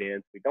tight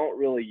ends. We don't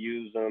really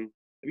use them.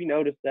 Have you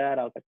noticed that?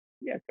 I was like,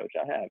 yeah, coach,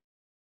 I have.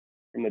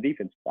 From the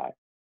defense side.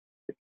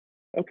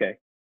 Okay.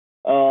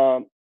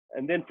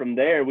 And then from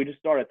there, we just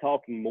started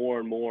talking more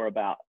and more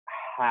about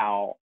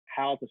how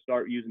to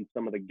start using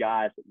some of the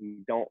guys that we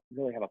don't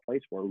really have a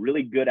place for.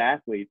 Really good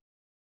athletes,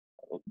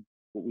 but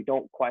we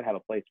don't quite have a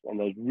place for them.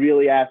 Those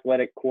really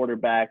athletic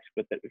quarterbacks,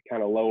 but that are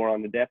kind of lower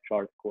on the depth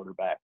chart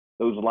quarterback.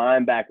 Those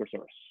linebackers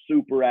are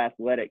super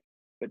athletic,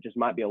 but just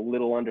might be a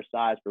little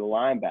undersized for the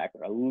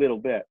linebacker, a little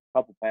bit, a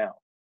couple pounds.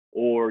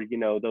 Or,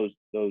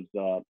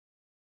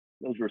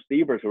 those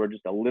receivers who are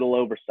just a little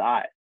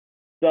oversized.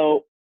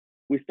 So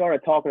we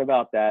started talking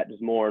about that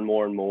just more and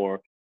more and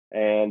more.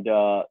 And,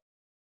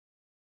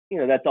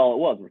 that's all it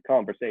was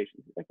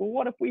conversations. Like, well,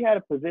 what if we had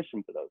a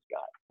position for those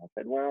guys? I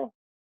said, well,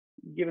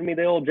 you giving me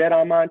the old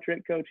Jedi mind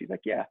trick, coach? He's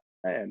like, yeah,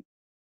 I am.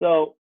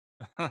 So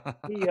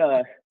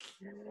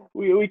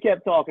we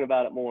kept talking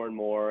about it more and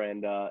more.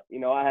 And, I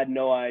had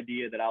no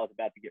idea that I was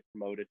about to get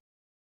promoted.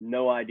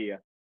 No idea.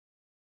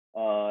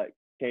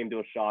 Came to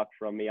a shock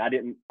from me. I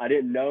didn't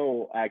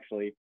know,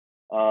 actually.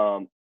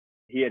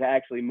 He had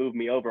actually moved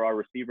me over. Our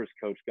receivers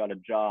coach got a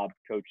job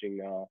coaching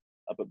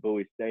up at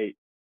Bowie State,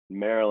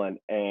 Maryland,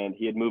 and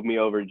he had moved me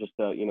over just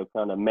to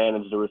kind of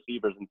manage the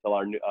receivers until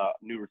our new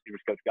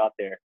receivers coach got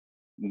there.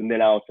 And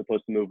then I was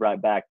supposed to move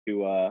right back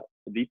to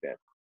defense.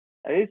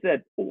 And he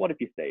said, well, what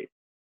if you stayed?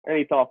 And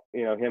he talked,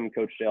 him and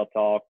Coach Shell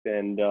talked,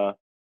 and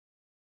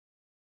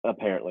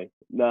apparently,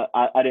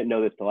 I didn't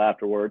know this till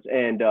afterwards.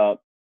 And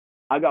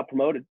I got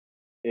promoted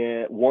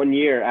 1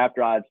 year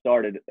after I had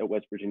started at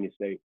West Virginia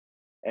State.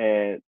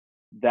 And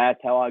that's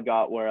how I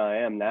got where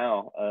I am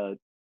now.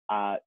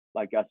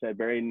 Like I said,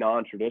 very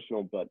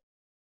non-traditional, but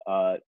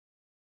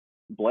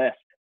blessed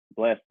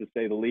to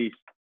say the least.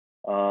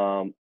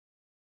 And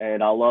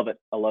I love it.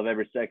 I love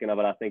every second of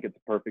it. I think it's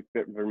a perfect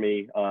fit for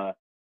me.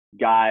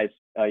 Guys,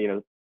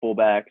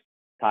 fullbacks,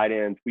 tight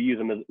ends, we use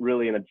them as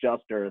really an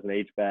adjuster, as an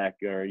H-back,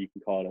 or you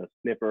can call it a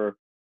snipper,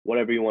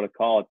 whatever you want to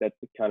call it. That's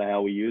kind of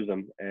how we use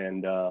them.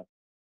 And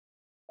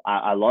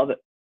I love it.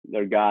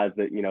 They're guys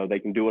that, they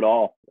can do it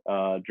all.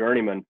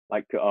 Journeyman,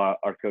 like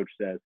our coach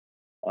says.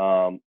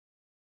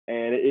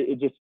 and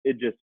it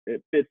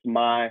fits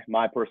my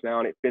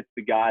personality. It fits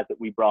the guys that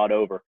we brought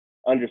over.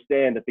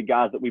 Understand that the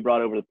guys that we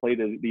brought over to play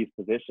these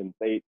positions,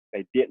 they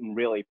didn't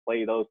really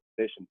play those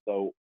positions.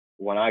 So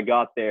when I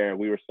got there,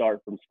 we were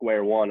starting from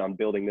square one on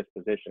building this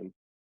position.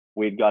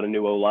 We'd got a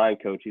new O-line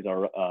coach. He's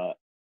our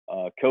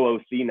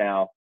co-OC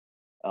now.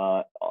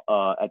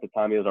 At the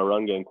time, he was our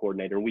run game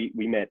coordinator. We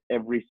met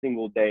every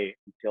single day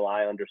until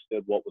I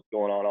understood what was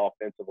going on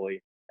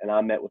offensively, and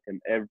I met with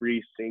him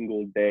every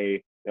single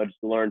day. Just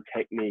to learn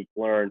technique,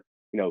 learn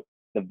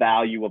the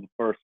value of a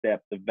first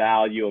step, the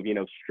value of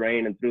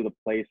straining through the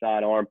play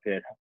side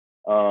armpit.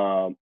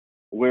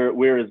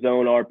 We're a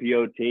zone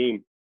RPO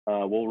team.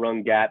 We'll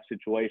run gap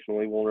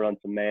situationally. We'll run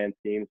some man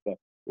schemes, but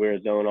we're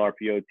a zone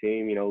RPO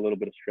team. A little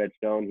bit of stretch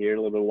zone here, a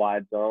little bit of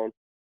wide zone,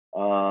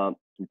 some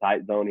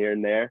tight zone here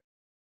and there.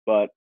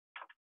 But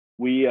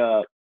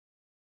I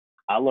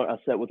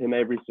sat with him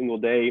every single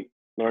day,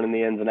 learning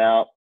the ins and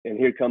outs. And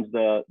here comes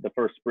the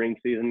first spring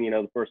season.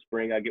 The first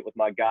spring I get with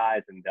my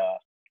guys, and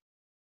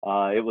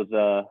it was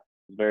a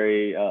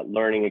very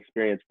learning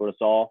experience for us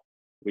all.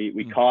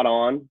 We caught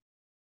on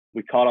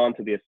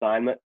to the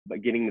assignment,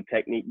 but getting the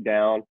technique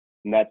down,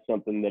 and that's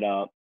something that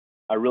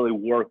I really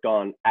worked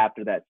on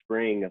after that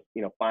spring. Of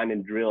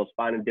finding drills,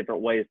 finding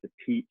different ways to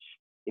teach.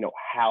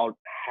 How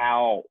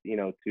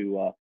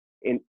to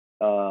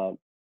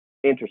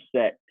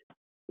intersect.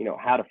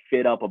 How to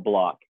fit up a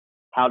block,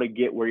 how to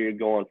get where you're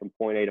going from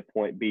point A to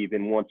point B.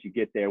 Then once you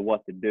get there,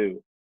 what to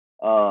do.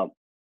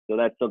 So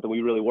that's something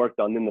we really worked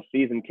on. Then the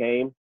season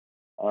came.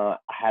 I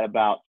had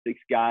about 6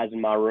 guys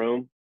in my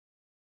room.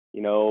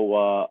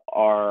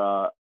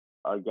 Our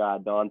guy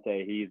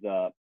Dante, he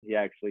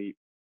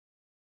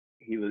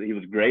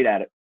was great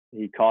at it.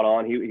 He caught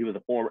on. He was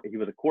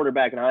a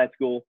quarterback in high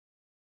school.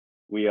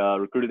 We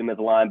recruited him as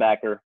a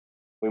linebacker.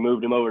 We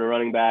moved him over to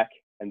running back,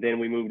 and then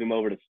we moved him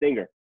over to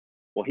stinger.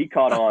 Well, he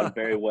caught on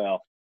very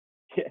well.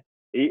 He'd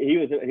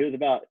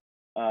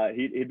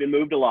been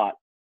moved a lot,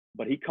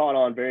 but he caught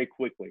on very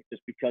quickly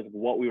just because of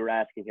what we were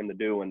asking him to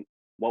do, and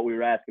what we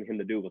were asking him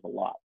to do was a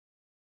lot.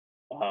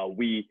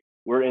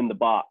 We're in the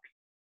box.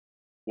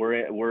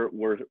 We're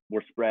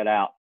spread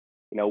out.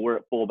 We're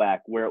at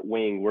fullback. We're at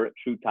wing. We're at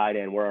true tight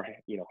end. We're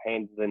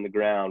hands in the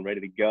ground,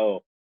 ready to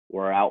go.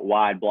 We're out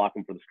wide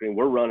blocking for the screen.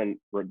 We're running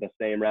for the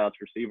same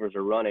routes receivers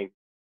are running.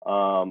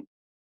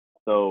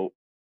 So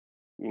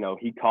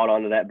he caught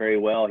on to that very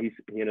well. He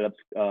ended up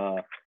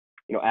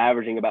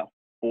averaging about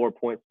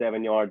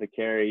 4.7 yards a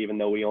carry, even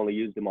though we only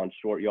used him on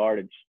short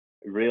yardage,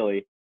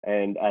 really,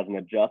 and as an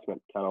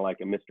adjustment, kind of like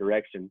a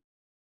misdirection.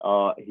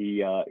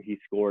 He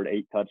scored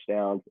 8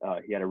 touchdowns.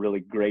 He had a really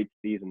great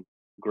season.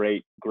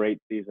 Great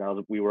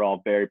season. We were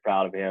all very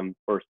proud of him.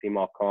 First team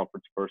all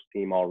conference, first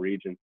team all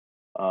region.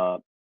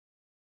 Love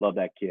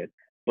that kid.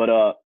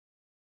 But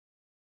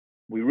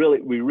we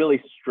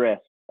really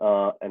stressed,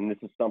 and this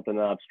is something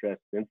that I've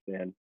stressed since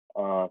then.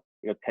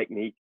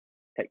 Technique.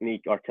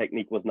 Our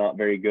technique was not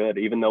very good,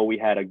 even though we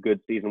had a good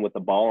season with the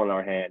ball in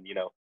our hand.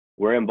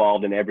 We're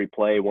involved in every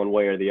play one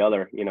way or the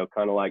other.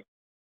 Kind of like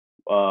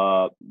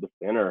the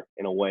center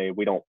in a way.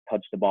 We don't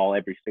touch the ball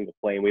every single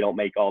play, and we don't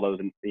make all those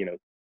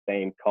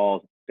same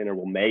calls the center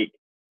will make.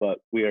 But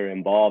we are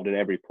involved in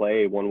every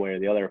play one way or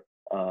the other.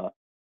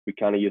 We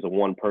kind of use a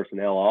 1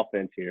 personnel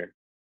offense here.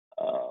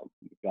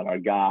 We've got our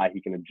guy. He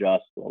can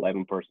adjust to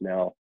 11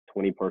 personnel,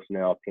 20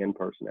 personnel, 10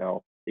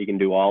 personnel. He can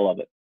do all of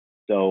it.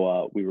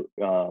 So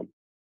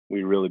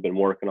we've really been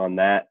working on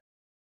that.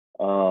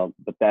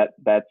 But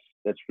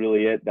that's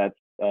really it. That's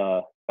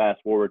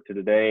fast forward to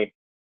today.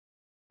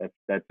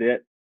 That's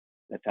it.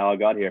 That's how I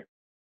got here.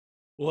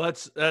 Well,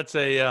 that's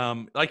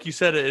a like you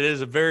said, it is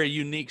a very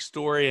unique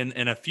story,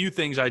 and a few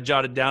things I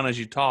jotted down as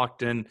you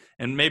talked, and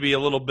maybe a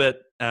little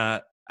bit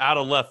out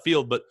of left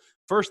field. But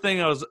first thing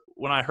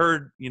when I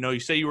heard you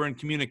say you were in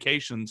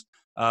communications,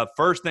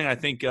 first thing I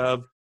think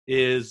of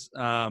is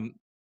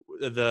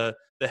the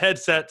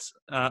headsets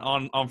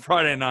on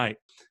Friday night.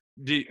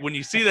 When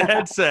you see the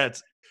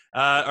headsets,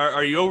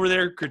 are you over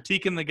there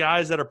critiquing the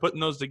guys that are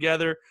putting those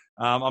together?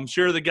 I'm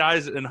sure the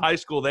guys in high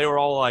school, they were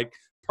all like,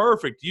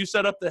 perfect. You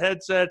set up the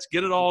headsets,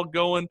 get it all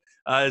going.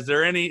 Is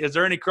there any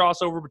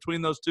crossover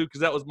between those two?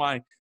 Because that was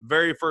my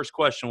very first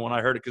question when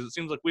I heard it, because it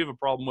seems like we have a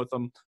problem with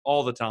them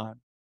all the time.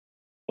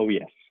 Oh,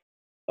 yes.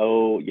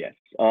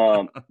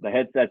 The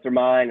headsets are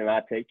mine, and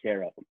I take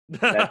care of them.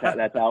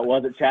 That's how it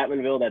was at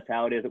Chapmanville. That's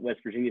how it is at West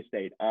Virginia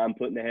State. I'm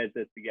putting the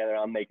headsets together.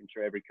 I'm making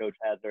sure every coach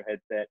has their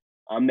headset.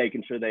 I'm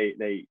making sure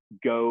they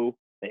go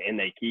and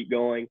they keep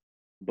going.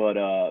 But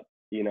our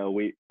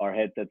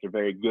headsets are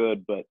very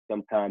good, but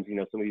sometimes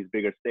some of these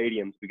bigger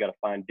stadiums, we got to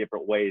find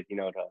different ways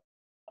to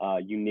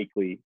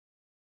uniquely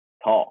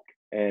talk.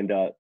 And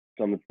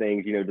some of the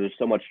things there's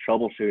so much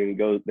troubleshooting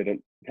that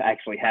it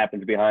actually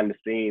happens behind the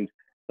scenes.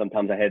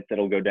 Sometimes a headset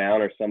will go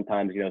down, or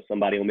sometimes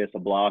somebody will miss a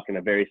block and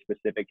a very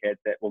specific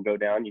headset will go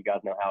down. You guys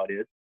know how it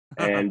is.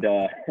 And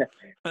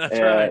that's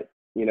right.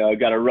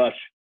 Got to rush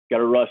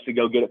to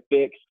go get it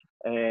fixed,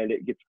 and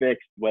it gets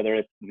fixed, whether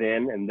it's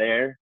then and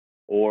there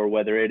or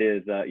whether it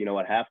is at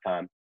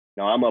halftime.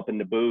 Now I'm up in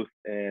the booth,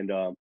 and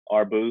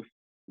our booth,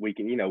 we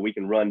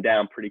can run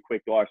down pretty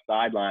quick to our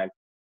sideline,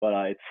 but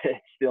it's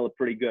still a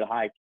pretty good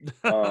hike.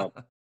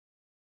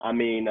 I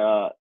mean,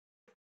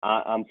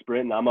 I'm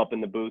sprinting. I'm up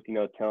in the booth,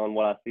 telling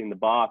what I see in the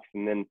box,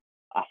 and then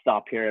I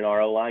stop hearing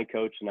our O-line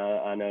coach, and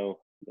I know,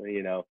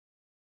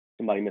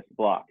 somebody missed a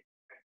block,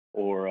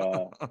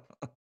 or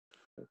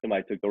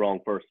somebody took the wrong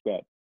first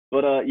step.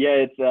 But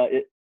yeah,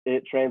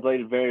 it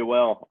translated very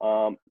well.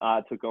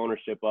 I took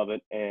ownership of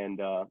it, and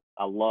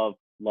I love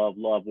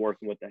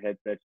working with the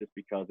headsets just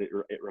because it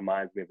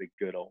reminds me of the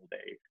good old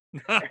days.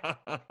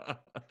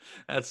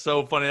 That's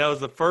so funny. That was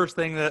the first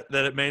thing that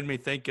it made me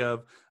think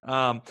of.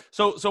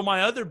 So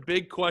my other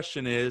big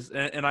question is,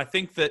 and I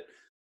think that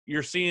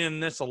you're seeing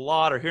this a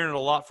lot or hearing it a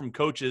lot from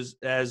coaches,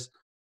 as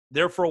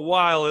there for a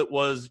while it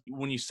was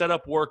when you set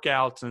up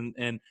workouts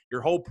and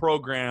your whole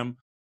program,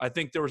 I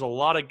think there was a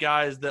lot of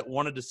guys that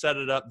wanted to set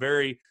it up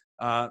very,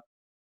 I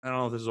don't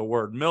know if this is a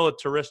word,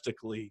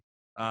 militaristically,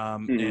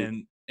 Mm-hmm.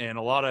 and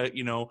a lot of,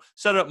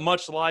 set up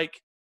much like,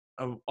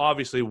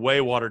 obviously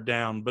way watered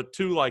down, but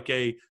to like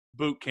a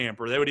boot camp,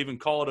 or they would even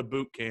call it a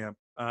boot camp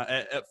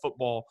at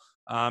football.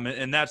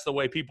 And that's the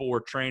way people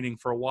were training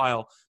for a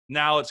while.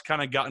 Now it's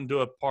kind of gotten to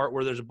a part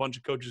where there's a bunch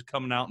of coaches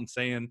coming out and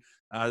saying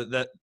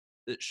that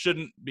it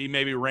shouldn't be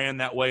maybe ran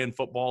that way in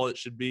football. It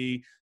should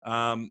be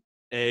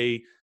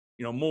a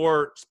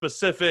more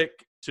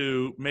specific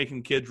to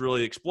making kids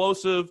really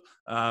explosive,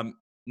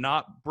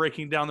 not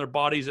breaking down their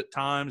bodies at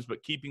times,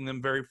 but keeping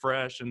them very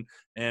fresh. And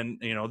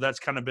that's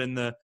kind of been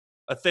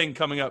a thing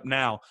coming up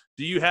now.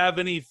 Do you have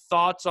any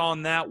thoughts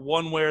on that,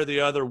 one way or the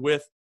other,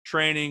 with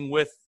training,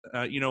 with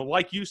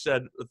like you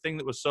said, the thing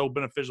that was so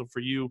beneficial for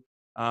you,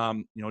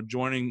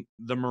 joining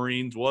the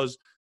Marines was,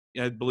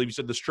 I believe you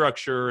said, the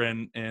structure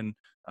and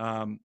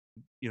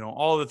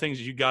all of the things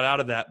that you got out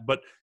of that.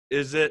 But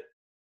is that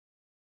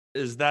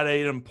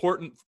an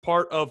important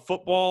part of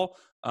football,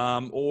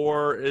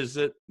 or is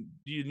it,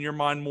 in your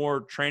mind,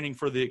 more training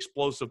for the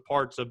explosive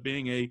parts of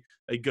being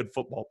a good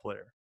football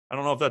player? I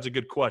don't know if that's a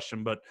good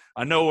question, but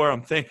I know where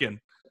I'm thinking.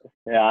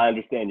 Yeah, I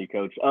understand you,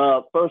 Coach.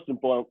 First and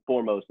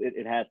foremost,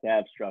 it has to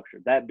have structure.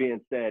 That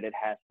being said, it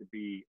has to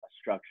be a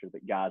structure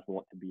that guys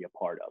want to be a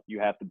part of.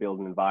 You have to build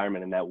an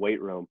environment in that weight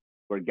room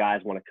where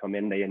guys want to come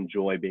in, they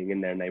enjoy being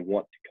in there, and they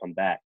want to come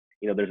back.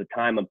 There's a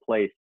time and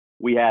place.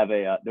 We have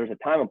there's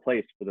a time and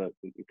place for the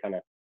kind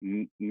of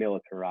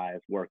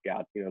militarized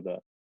workouts. The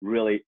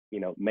really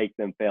make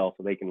them fail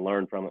so they can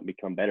learn from it and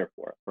become better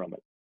from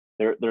it.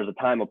 There's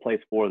a time and place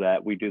for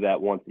that. We do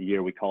that once a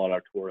year. We call it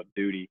our tour of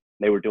duty.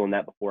 They were doing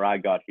that before I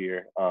got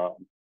here.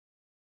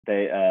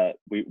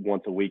 We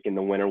once a week in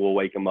the winter, we'll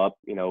wake them up,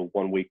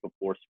 1 week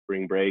before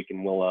spring break,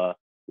 and we'll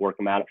work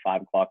them out at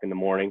 5 o'clock in the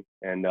morning.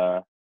 And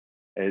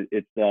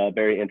it's a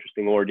very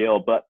interesting ordeal.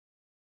 But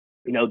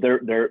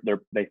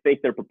they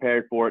think they're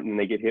prepared for it, and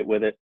they get hit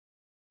with it.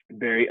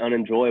 Very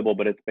unenjoyable,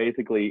 but it's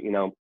basically,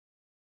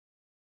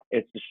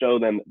 it's to show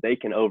them that they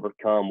can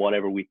overcome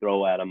whatever we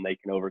throw at them. They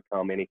can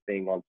overcome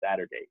anything on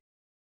Saturday.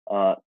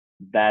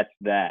 That's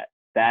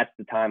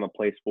the time and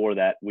place for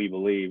that, we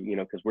believe,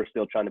 because we're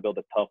still trying to build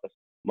the toughest,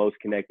 most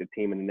connected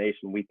team in the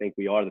nation. We think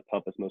we are the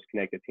toughest, most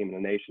connected team in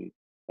the nation.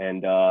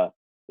 And,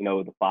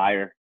 the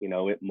fire,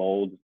 it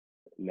molds,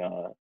 and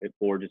it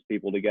forges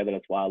people together.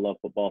 That's why I love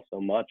football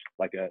so much.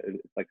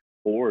 It's like a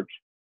forge.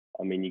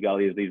 I mean, you got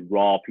these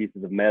raw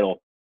pieces of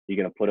metal. You're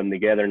going to put them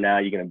together now.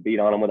 You're going to beat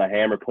on them with a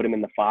hammer, put them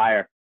in the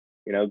fire,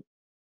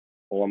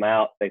 pull them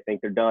out. They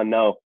think they're done.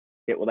 No,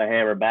 hit with a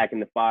hammer, back in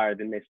the fire.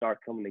 Then they start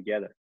coming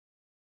together.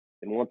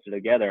 And once they're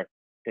together,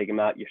 take them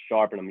out, you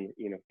sharpen them,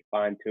 you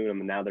fine tune them,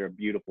 and now they're a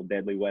beautiful,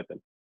 deadly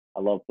weapon.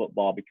 I love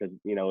football because,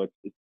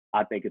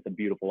 I think it's a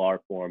beautiful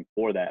art form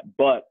for that.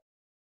 But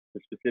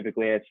to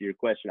specifically answer your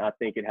question, I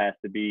think it has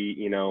to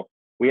be,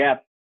 we have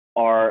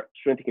our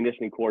strength and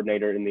conditioning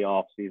coordinator in the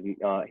off season.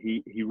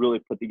 He really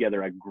put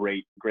together a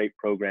great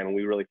program, and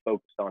we really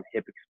focused on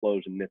hip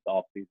explosion this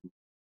off season.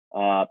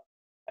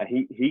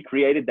 He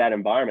created that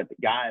environment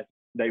that guys,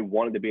 they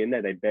wanted to be in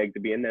there. They begged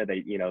to be in there.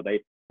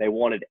 They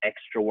wanted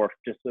extra work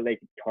just so they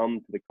could come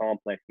to the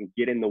complex and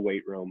get in the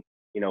weight room,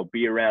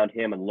 be around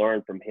him and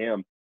learn from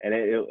him. And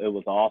it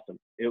was awesome.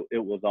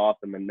 It was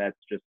awesome. And that's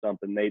just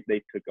something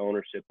they took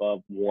ownership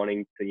of,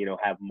 wanting to,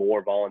 have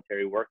more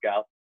voluntary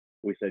workouts.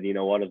 We said, you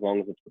know what, as long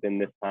as it's within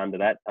this time to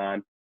that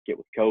time, get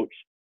with coach,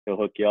 he'll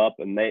hook you up.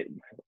 And it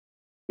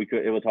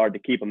was hard to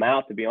keep him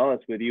out, to be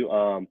honest with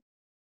you.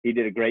 He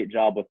did a great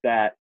job with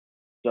that.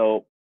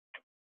 So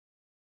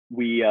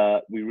we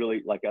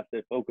really, like I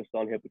said, focused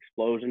on hip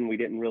explosion. We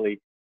didn't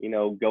really,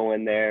 go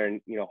in there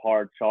and,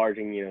 hard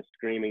charging,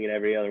 screaming at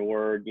every other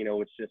word.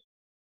 It's just,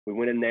 we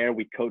went in there,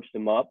 we coached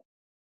them up.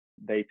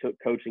 They took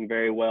coaching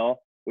very well.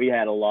 We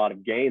had a lot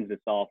of gains this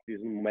off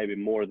season, maybe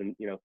more than,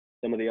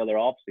 some of the other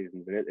off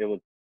seasons. And it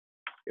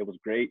was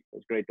great. It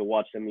was great to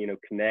watch them,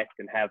 connect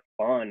and have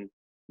fun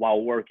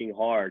while working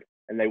hard.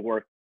 And they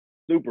worked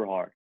super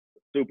hard.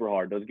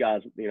 Those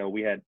guys,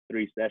 we had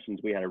 3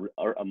 sessions. We had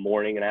a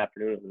morning and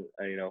afternoon,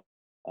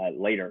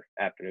 later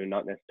afternoon,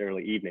 not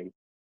necessarily evening.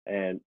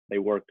 And they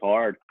worked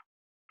hard.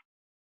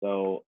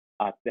 So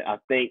I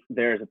think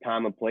there's a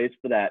time and place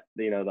for that,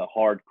 the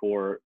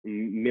hardcore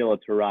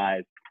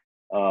militarized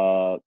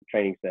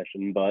training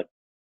session. But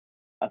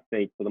I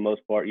think for the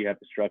most part, you have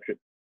to structure it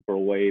for a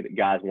way that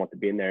guys want to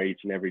be in there each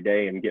and every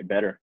day and get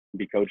better and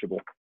be coachable.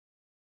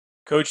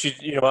 Coach,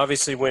 you know,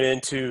 obviously went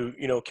into,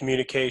 you know,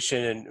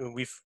 communication, and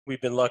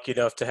we've been lucky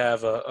enough to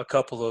have a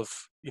couple of,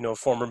 you know,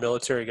 former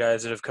military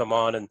guys that have come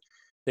on, and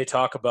they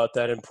talk about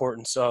that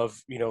importance of,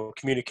 you know,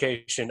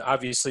 communication.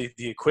 Obviously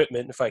the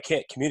equipment, if I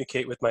can't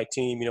communicate with my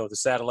team, you know, the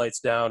satellite's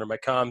down or my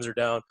comms are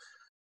down,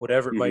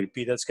 whatever it Mm-hmm. might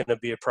be, that's going to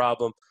be a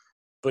problem.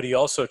 But he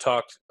also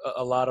talked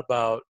a lot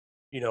about,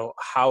 you know,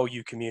 how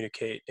you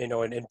communicate, you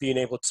know, and being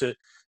able to,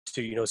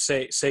 you know,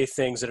 say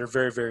things that are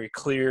very, very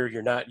clear.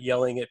 You're not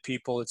yelling at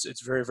people.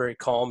 It's very, very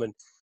calm, and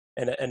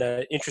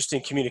an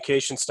interesting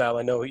communication style.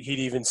 I know he'd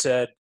even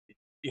said,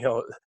 you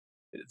know,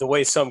 the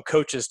way some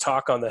coaches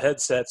talk on the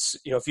headsets,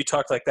 you know, if you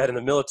talk like that in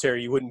the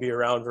military, you wouldn't be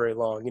around very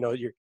long. You know,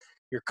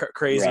 you're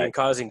crazy Right. and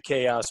causing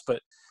chaos.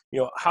 But, you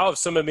know, how have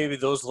some of maybe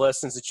those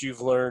lessons that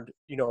you've learned,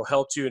 you know,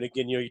 helped you? And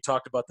again, you know, you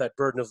talked about that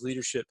burden of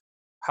leadership.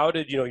 How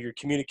did, you know, your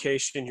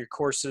communication, your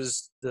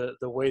courses, the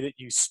way that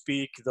you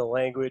speak, the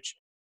language,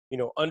 you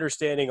know,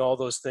 understanding all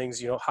those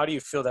things, you know, how do you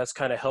feel that's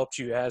kind of helped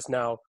you as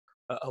now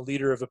a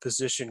leader of a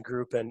position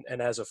group and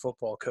as a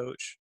football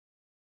coach?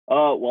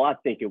 Well, I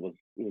think it was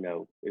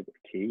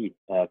key.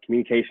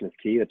 Communication is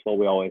key. That's what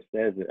we always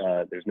says.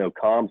 There's no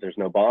comms, there's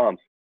no bombs.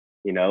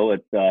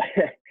 It's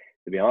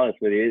to be honest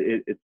with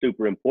you, it's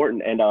super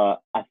important. And I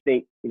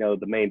think the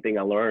main thing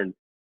I learned,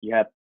 you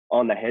have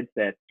on the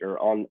headset or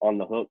on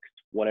the hooks,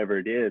 whatever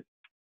it is,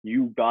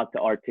 you got to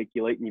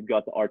articulate, and you've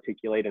got to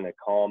articulate in a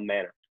calm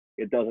manner.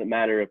 It doesn't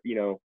matter if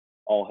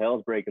all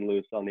hell's breaking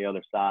loose on the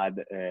other side.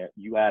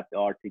 You have to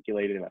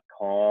articulate it in a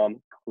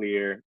calm,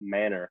 clear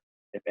manner.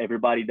 If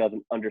everybody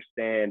doesn't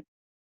understand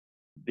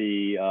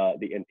the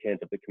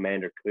intent of the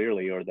commander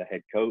clearly, or the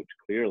head coach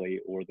clearly,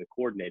 or the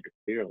coordinator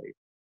clearly,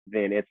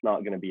 then it's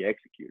not going to be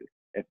executed.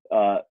 If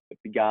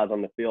the guys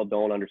on the field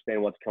don't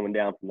understand what's coming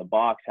down from the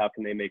box, how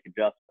can they make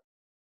adjustments?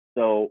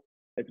 So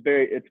it's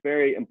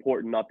very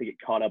important not to get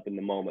caught up in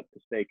the moment, to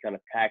stay kind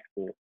of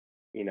tactful.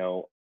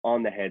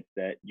 On the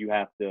headset, you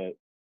have to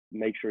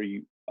make sure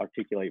you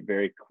articulate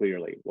very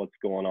clearly what's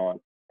going on.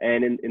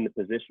 And in the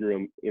position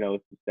room,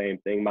 it's the same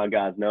thing. My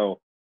guys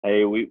know,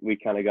 hey, we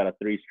kind of got a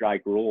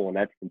 3-strike rule, and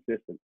that's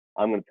consistent.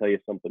 I'm going to tell you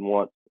something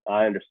once.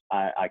 I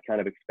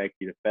kind of expect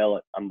you to fail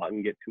it. I'm not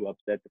going to get too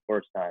upset the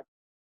first time.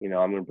 I'm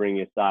going to bring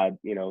you aside,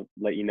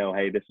 let you know,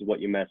 hey, this is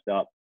what you messed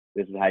up.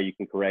 This is how you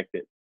can correct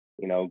it.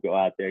 Go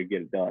out there and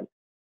get it done.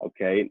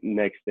 Okay.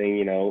 Next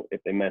thing,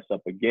 if they mess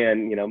up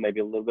again, maybe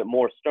a little bit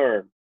more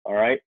stern. All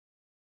right.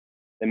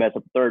 They mess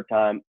up the third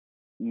time.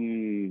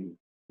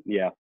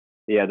 Yeah.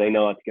 They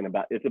know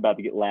it's about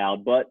to get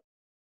loud, but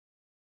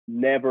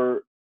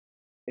never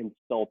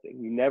insulting.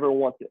 You never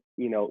want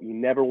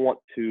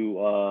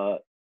to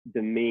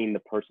demean the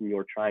person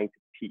you're trying to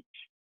teach.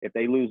 If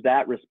they lose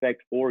that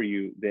respect for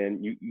you,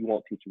 then you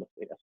won't teach them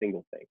a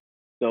single thing.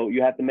 So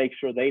you have to make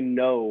sure they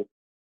know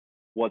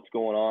what's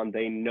going on.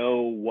 They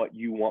know what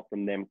you want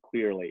from them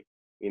clearly,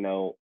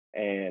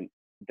 and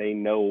they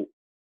know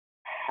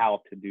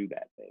how to do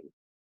that thing.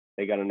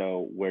 They got to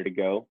know where to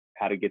go,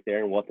 how to get there,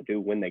 and what to do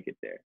when they get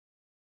there.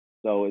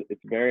 So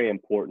it's very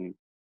important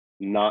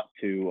not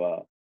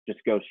to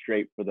just go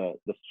straight for the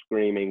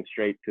screaming,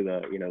 straight to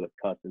the the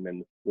cussing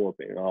and the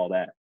whooping and all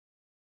that.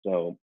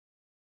 So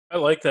I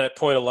like that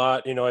point a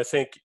lot. I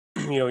think,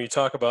 you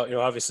talk about,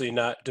 obviously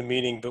not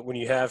demeaning, but when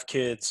you have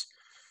kids,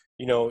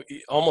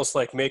 almost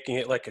like making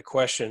it like a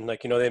question,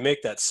 like, they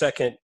make that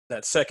second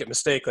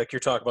mistake, like you're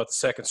talking about the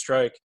second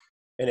strike.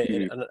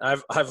 mhm. And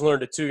I've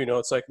learned it too,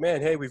 it's like,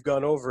 man, hey, we've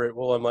gone over it.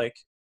 Well, I'm like,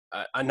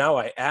 now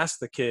I ask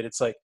the kid, it's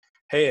like,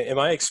 hey, am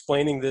I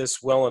explaining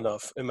this well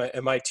enough?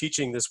 Am I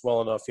teaching this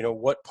well enough?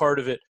 What part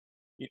of it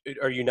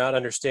are you not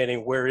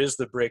understanding? Where is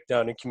the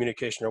breakdown in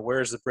communication, or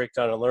where is the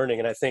breakdown in learning?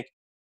 And I think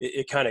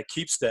it kind of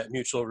keeps that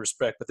mutual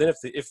respect. But then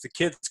if the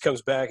kid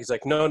comes back, he's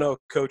like, no,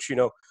 coach,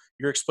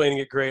 you're explaining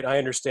it great. I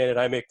understand it.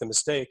 I make the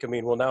mistake. I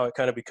mean, well, now it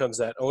kind of becomes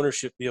that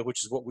ownership deal,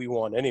 which is what we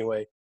want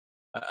anyway.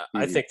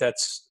 I Mhm. think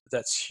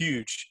that's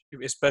huge,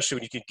 especially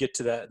when you can get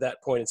to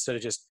that point instead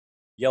of just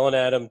yelling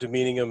at them,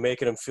 demeaning them,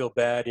 making them feel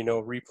bad,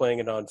 replaying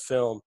it on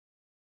film.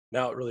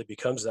 Now it really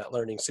becomes that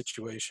learning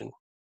situation.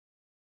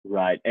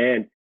 Right.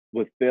 And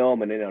with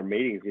film and in our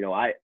meetings,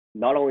 I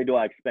not only do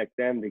I expect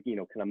them to,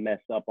 kind of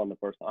mess up on the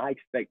first time, I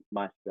expect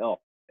myself.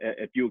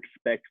 If you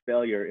expect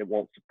failure, it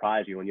won't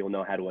surprise you, and you'll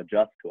know how to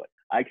adjust to it.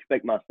 I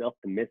expect myself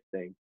to miss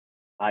things.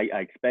 I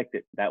expect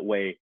it that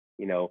way.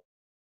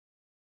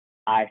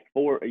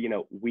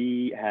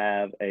 We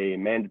have a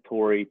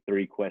mandatory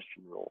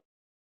 3-question rule.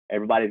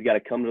 Everybody's got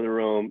to come to the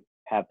room,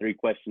 have 3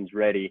 questions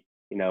ready,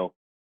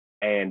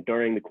 and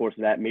during the course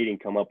of that meeting,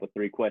 come up with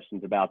 3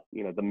 questions about,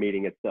 the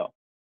meeting itself.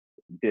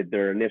 Did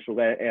their initial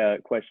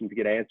questions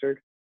get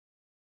answered?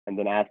 And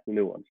then ask the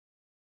new ones.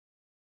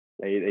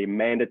 They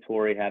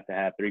mandatory have to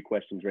have 3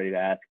 questions ready to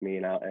ask me,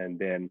 and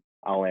then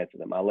I'll answer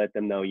them. I'll let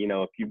them know,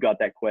 if you've got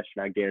that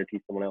question, I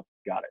guarantee someone else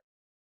got it.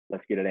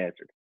 Let's get it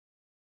answered.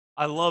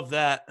 I love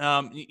that.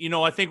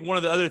 I think one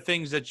of the other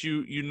things that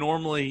you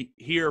normally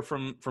hear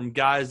from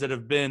guys that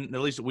have been,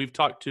 at least that we've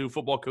talked to,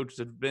 football coaches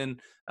that have been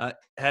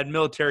had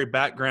military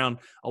background.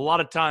 A lot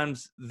of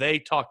times they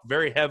talk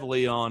very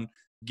heavily on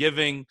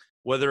giving,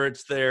 whether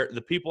it's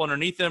the people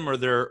underneath them or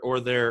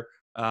their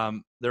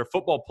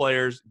football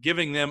players,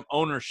 giving them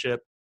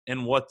ownership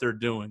in what they're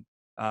doing.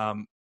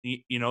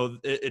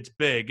 It's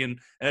big, and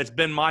it's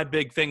been my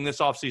big thing this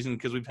offseason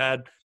because we've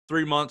had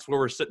 3 months where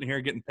we're sitting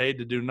here getting paid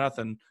to do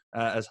nothing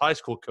as high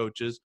school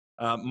coaches.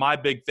 My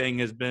big thing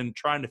has been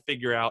trying to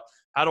figure out,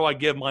 how do I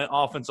give my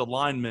offensive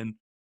linemen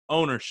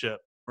ownership,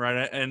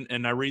 right?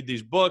 And I read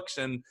these books,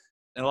 and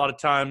a lot of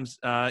times,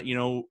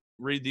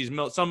 read these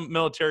some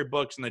military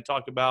books, and they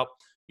talk about,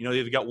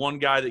 they've got one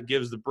guy that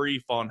gives the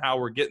brief on how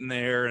we're getting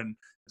there, and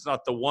it's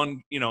not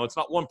it's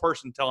not one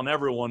person telling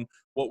everyone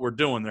what we're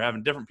doing. They're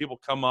having different people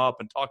come up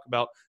and talk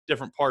about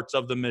different parts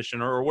of the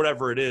mission or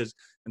whatever it is.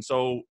 And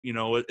so,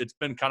 it's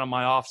been kind of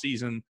my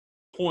off-season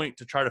point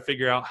to try to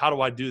figure out, how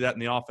do I do that in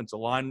the offensive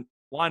line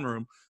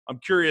room? I'm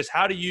curious,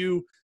 how do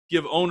you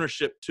give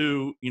ownership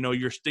to,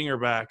 your stinger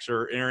backs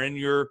or in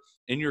your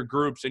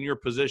groups, in your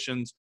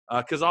positions?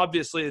 Because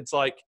obviously it's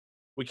like,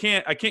 I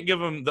can't give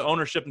them the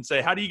ownership and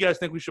say, how do you guys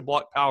think we should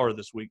block power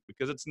this week?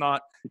 Because it's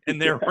not in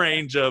their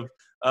range of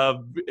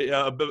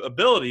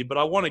ability, but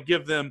I want to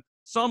give them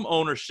some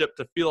ownership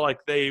to feel like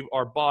they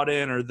are bought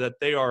in, or that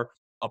they are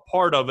a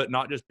part of it,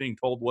 not just being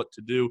told what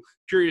to do.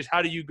 Curious,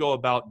 how do you go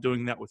about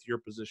doing that with your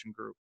position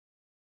group?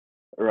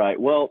 Right.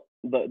 Well,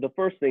 the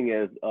first thing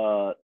is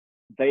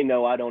they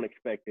know I don't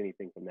expect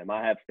anything from them.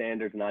 I have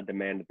standards and I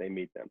demand that they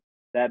meet them.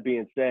 That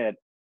being said,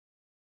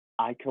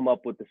 I come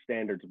up with the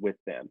standards with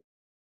them.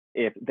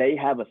 If they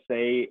have a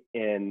say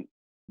in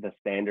the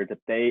standards,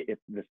 if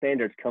the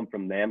standards come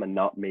from them and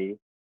not me,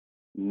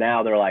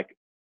 now they're like,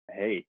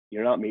 hey,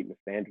 you're not meeting the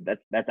standard.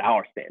 That's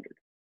our standard.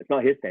 It's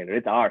not his standard.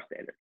 It's our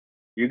standard.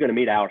 You're going to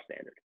meet our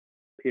standard,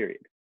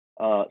 period.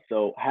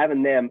 So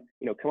having them,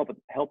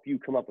 help you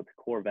come up with the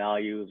core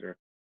values, or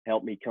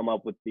help me come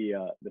up with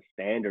the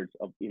standards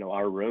of,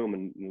 our room,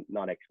 and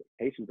not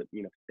expectations, but,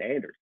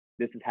 standards.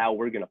 This is how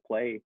we're going to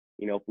play.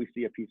 If we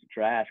see a piece of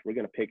trash, we're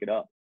going to pick it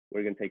up.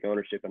 We're going to take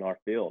ownership in our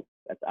field.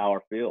 That's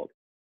our field.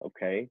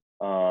 Okay.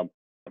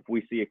 If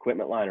we see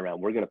equipment lying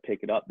around, we're going to pick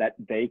it up. That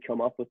they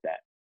come up with that.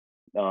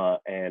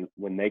 And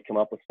when they come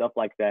up with stuff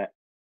like that,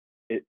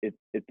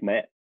 it's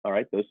met. All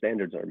right. Those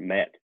standards are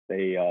met.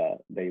 They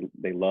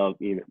love,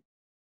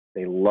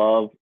 they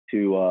love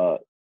to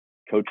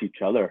coach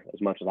each other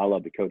as much as I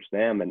love to coach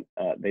them. And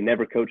they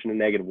never coach in a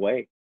negative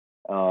way.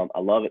 I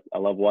love it. I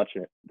love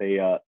watching it.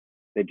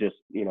 They just,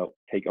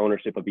 take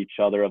ownership of each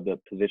other, of the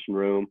position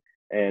room,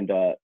 and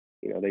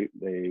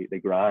they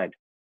grind.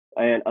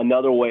 And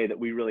another way that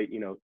we really,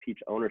 teach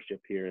ownership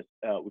here is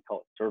we call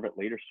it servant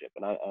leadership.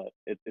 And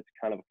it's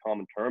kind of a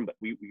common term, but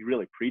we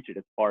really preach it.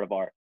 It's part of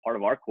our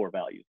core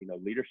values.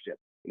 Leadership.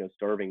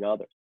 Serving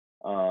others.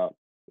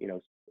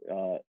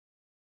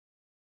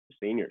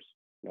 Seniors.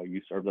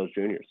 You serve those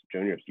juniors.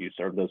 Juniors, you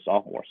serve those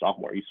sophomores.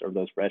 Sophomore, you serve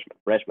those freshmen.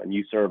 Freshmen,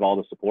 you serve all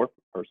the support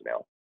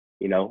personnel.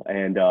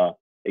 And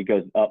it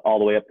goes up all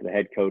the way up to the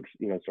head coach.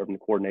 Serving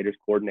the coordinators,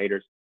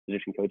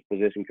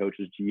 position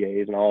coaches,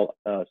 GAs, and all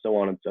so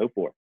on and so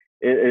forth.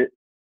 It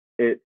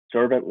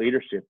servant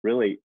leadership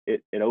really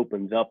it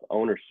opens up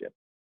ownership.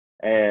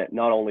 And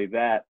not only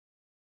that,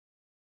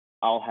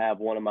 I'll have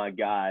one of my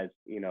guys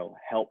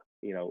help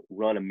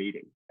run a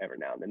meeting every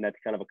now and then. That's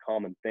kind of a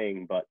common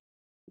thing, but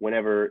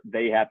whenever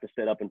they have to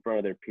sit up in front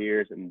of their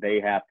peers and they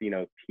have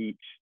to teach,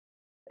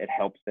 it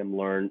helps them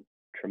learn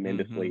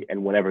tremendously. Mm-hmm.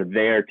 And whenever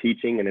they're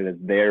teaching and it is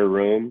their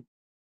room,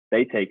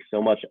 they take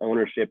so much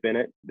ownership in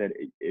it that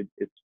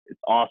it's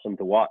awesome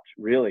to watch.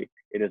 Really,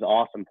 it is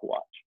awesome to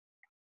watch.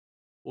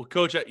 Well,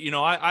 Coach,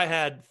 I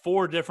had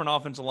 4 different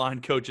offensive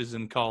line coaches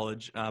in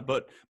college,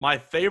 but my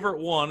favorite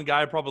one,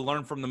 guy I probably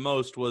learned from the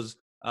most, was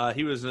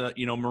he was a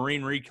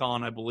Marine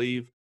Recon, I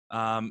believe.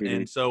 Mm-hmm.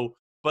 And so,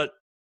 but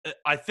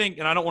I think,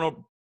 and I don't want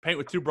to paint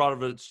with too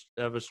broad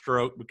of a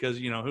stroke because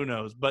who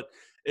knows, but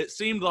it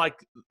seemed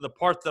like the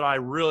part that I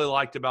really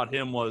liked about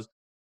him was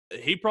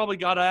he probably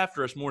got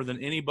after us more than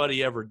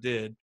anybody ever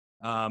did.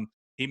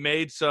 He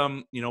made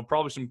some,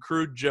 probably some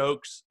crude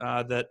jokes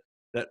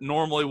that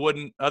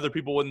normally other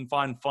people wouldn't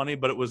find funny,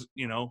 but it was,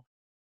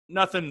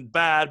 nothing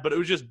bad, but it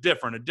was just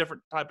different, a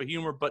different type of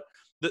humor. But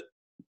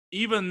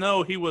even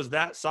though he was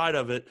that side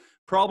of it,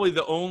 probably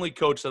the only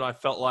coach that I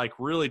felt like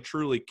really,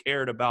 truly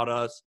cared about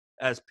us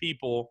as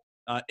people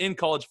in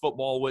college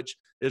football, which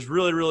is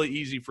really, really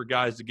easy for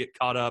guys to get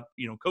caught up.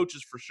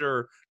 Coaches for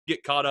sure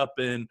get caught up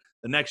in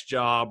the next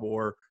job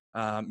or,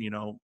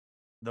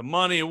 the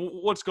money,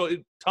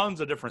 tons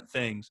of different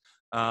things.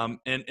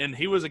 And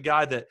he was a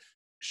guy that,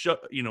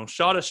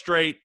 shot us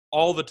straight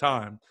all the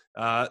time.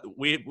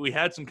 We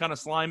had some kind of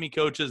slimy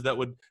coaches that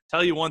would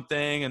tell you one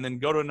thing and then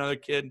go to another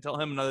kid and tell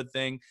him another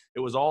thing. It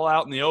was all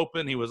out in the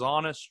open. He was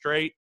honest,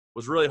 straight,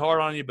 was really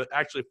hard on you, but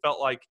actually felt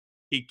like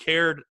he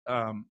cared,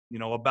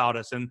 about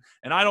us. And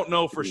I don't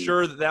know for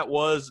sure that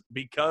was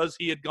because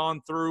he had gone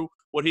through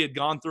what he had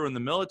gone through in the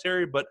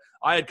military, but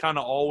I had kind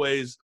of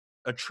always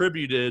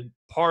attributed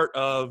part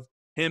of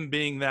him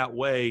being that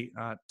way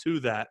to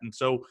that. And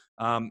so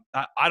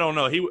I don't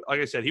know.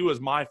 Like I said, he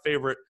was my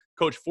favorite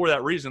coach for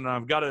that reason. And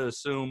I've got to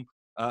assume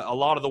a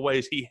lot of the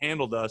ways he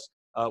handled us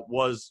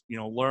was,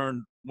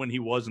 learned when he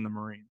was in the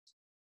Marines.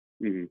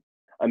 Mm-hmm.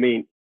 I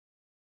mean,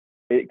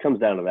 it comes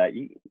down to that.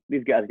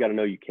 These guys got to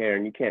know you care,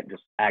 and you can't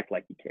just act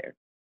like you care.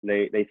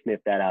 They sniff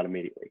that out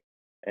immediately.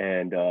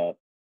 And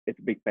it's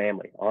a big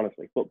family,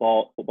 honestly.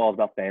 Football is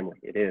about family.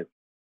 It is.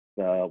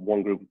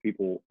 One group of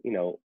people,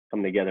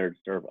 come together to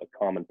serve a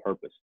common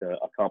purpose to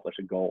accomplish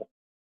a goal.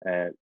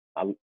 And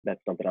that's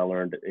something I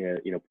learned,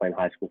 playing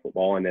high school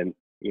football, and then,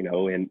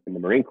 in the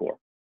Marine Corps.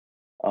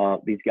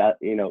 These guys,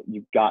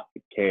 you've got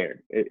to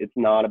care. It's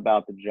not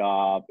about the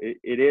job.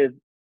 It is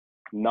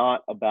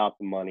not about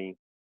the money.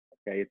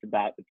 Okay, it's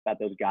about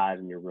those guys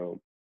in your room,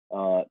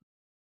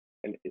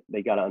 and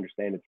they got to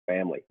understand it's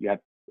family.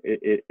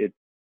 It's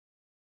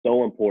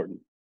so important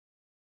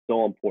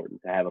to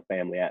have a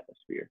family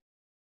atmosphere,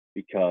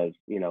 because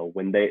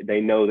when they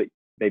know that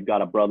they've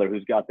got a brother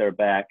who's got their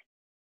back,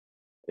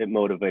 it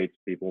motivates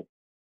people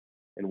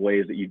in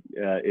ways that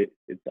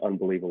it's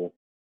unbelievable.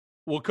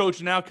 Well,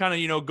 Coach, now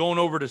kind of, going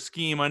over to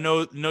scheme, I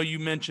know you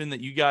mentioned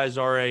that you guys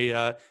are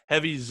a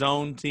heavy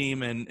zone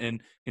team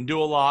and can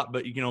do a lot,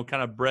 but,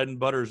 kind of bread and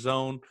butter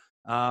zone.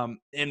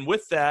 And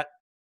with that,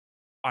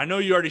 I know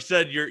you already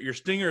said your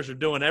Stingers are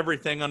doing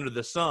everything under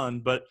the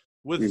sun, but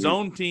with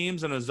zone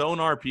teams and a zone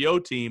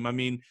RPO team, I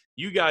mean,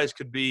 you guys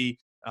could be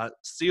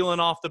sealing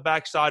off the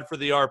backside for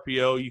the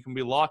RPO. You can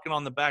be locking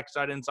on the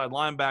backside inside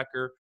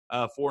linebacker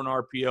for an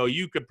RPO.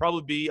 You could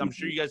probably be, I'm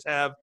sure you guys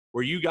have,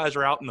 where you guys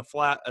are out in the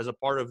flat as a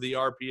part of the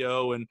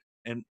RPO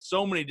and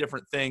so many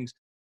different things.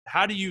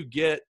 How do you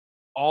get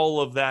all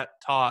of that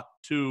taught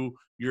to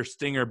your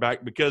Stinger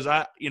back? Because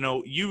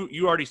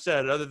you already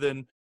said, other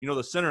than,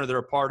 the center, they're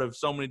a part of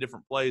so many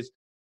different plays.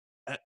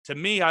 To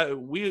me,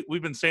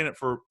 we've been saying it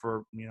for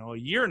a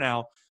year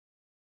now.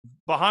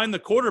 Behind the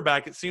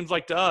quarterback, it seems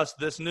like to us,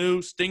 this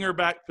new Stinger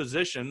back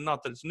position,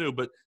 not that it's new,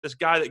 but this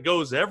guy that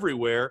goes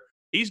everywhere,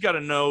 he's got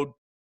to know,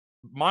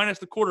 minus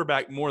the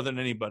quarterback, more than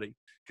anybody,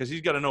 because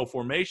he's got to know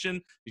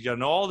formation. He's got to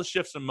know all the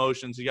shifts and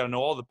motions. He's got to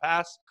know all the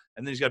pass,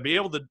 and then he's got to be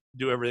able to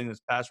do everything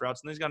that's pass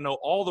routes. And then he's got to know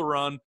all the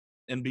run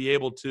and be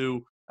able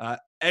to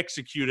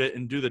execute it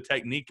and do the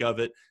technique of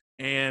it.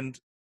 And,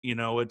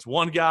 it's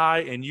one guy,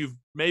 and you've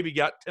maybe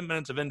got 10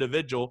 minutes of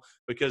individual,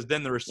 because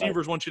then the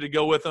receivers want you to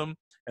go with them,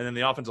 and then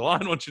the offensive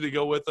line wants you to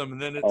go with them,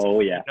 and then it's,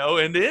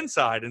 and the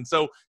inside. And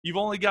so you've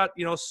only got,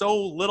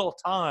 so little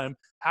time.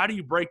 How do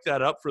you break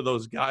that up for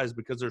those guys?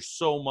 Because there's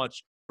so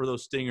much for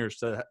those Stingers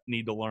to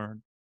need to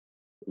learn.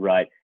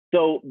 Right.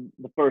 So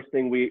the first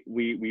thing we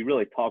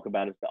really talk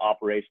about is the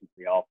operations of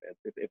the offense.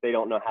 If they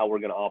don't know how we're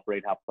going to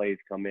operate, how plays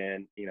come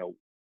in,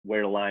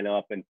 where to line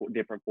up, and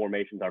different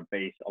formations, our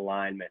base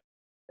alignment.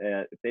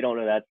 If they don't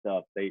know that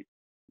stuff, they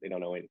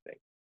don't know anything.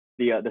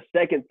 The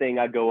second thing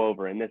I go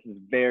over, and this is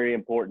very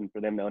important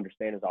for them to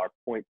understand, is our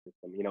point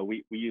system.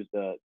 We use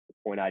the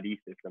point ID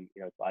system,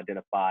 to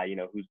identify,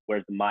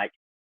 where's the mic,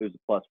 who's the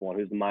 +1,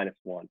 who's the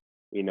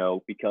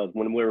 -1, because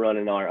when we're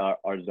running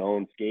our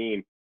zone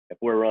scheme, if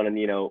we're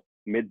running,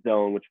 mid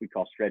zone, which we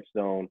call stretch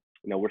zone,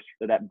 we're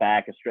that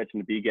back is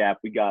stretching the B gap.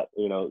 We got,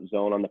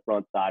 zone on the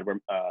front side. We're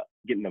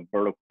getting a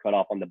vertical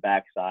cutoff on the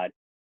back side.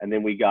 And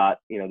then we got,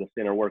 the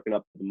center working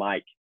up to the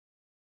mic.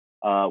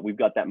 We've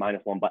got that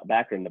 -1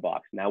 backer in the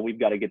box. Now we've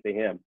got to get to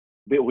him.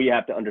 But we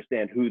have to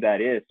understand who that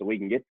is so we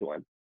can get to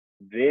him.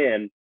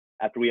 Then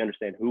after we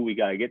understand who we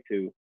got to get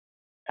to,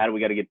 how do we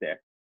got to get there?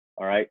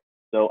 All right.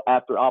 So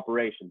after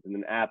operations, and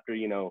then after,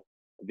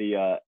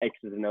 the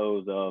X's and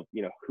O's of,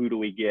 who do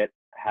we get?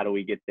 How do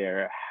we get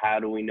there? How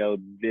do we know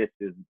this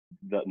is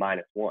the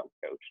 -1,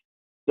 coach?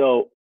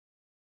 So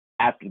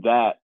after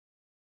that,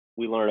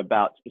 we learn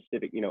about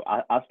specific,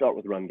 I start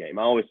with run game.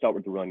 I always start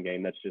with the run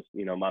game. That's just,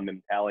 my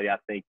mentality. I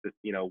think that,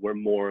 we're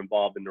more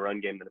involved in the run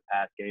game than the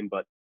pass game,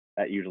 but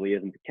that usually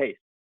isn't the case.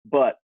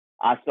 But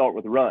I start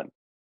with run.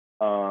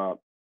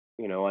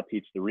 I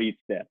teach the read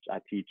steps. I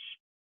teach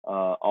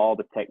all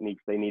the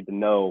techniques they need to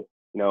know.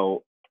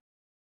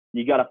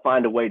 You got to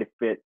find a way to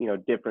fit,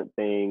 different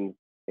things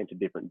into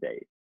different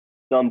days.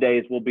 Some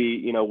days we'll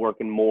be,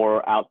 working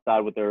more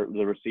outside with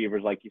the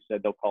receivers. Like you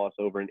said, they'll call us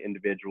over an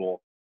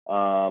individual.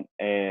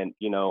 And,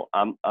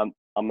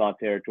 I'm not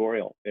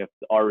territorial. If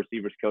our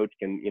receivers coach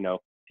can,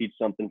 teach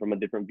something from a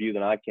different view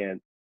than I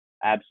can,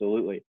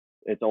 absolutely.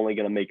 It's only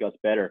going to make us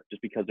better,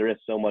 just because there is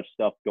so much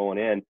stuff going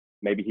in.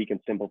 Maybe he can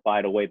simplify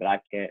it a way that I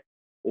can't.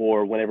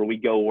 Or whenever we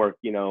go work,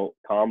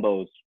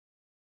 combos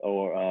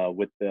or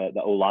with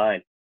the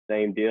O-line,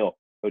 same deal.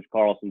 Coach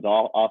Carlson's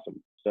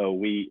awesome. So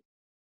we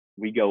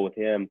go with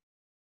him.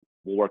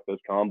 We'll work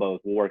those combos.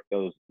 We'll work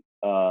those,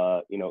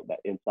 that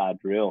inside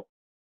drill.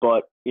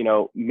 But,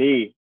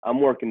 I'm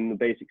working the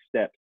basic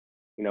steps.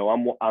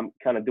 I'm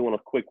kind of doing a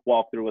quick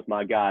walkthrough with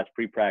my guys,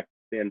 pre-practice.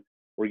 Then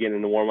we're getting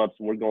into warm-ups,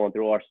 and we're going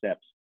through our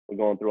steps. We're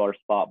going through our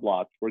spot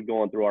blocks. We're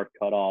going through our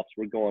cutoffs.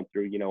 We're going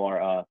through,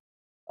 our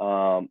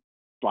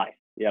slice.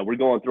 Yeah, we're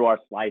going through our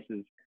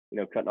slices,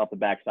 cutting off the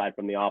backside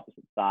from the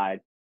opposite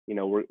side.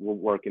 We're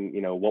working,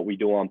 what we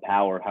do on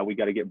power, how we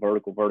got to get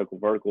vertical,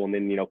 and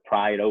then,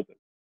 pry it open.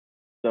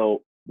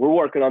 So we're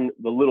working on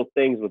the little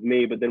things with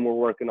me, but then we're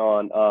working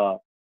on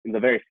the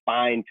very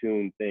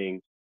fine-tuned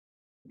things,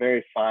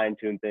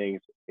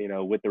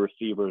 with the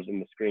receivers in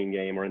the screen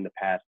game or in the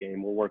pass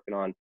game. We're working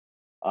on,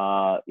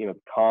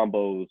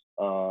 combos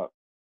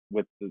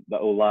with the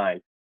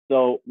O-line.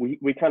 So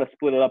we kind of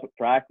split it up at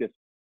practice.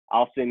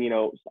 I'll send,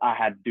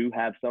 I do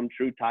have some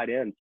true tight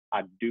ends.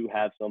 I do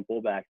have some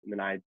fullbacks, and then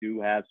I do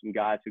have some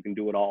guys who can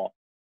do it all.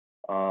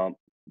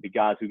 The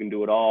guys who can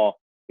do it all,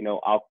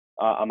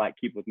 I might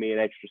keep with me an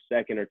extra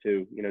second or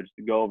two, just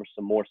to go over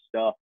some more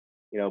stuff,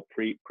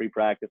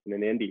 pre-practice and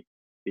in Indy.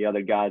 The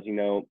other guys,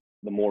 the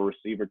more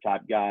receiver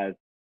type guys,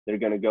 they're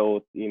going to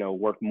go,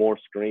 work more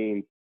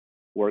screens,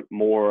 work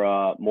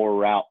more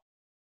route.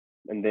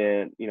 And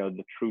then,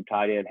 the true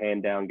tight end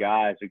hand down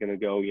guys are going to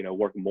go,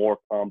 work more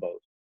combos.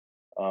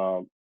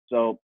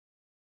 So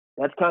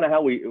that's kind of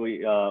how we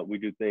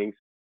do things.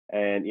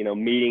 And,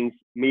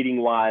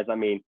 meeting wise, I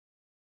mean,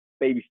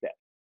 baby steps.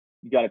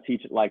 You got to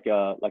teach it like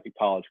a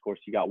college course.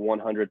 You got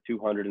 100,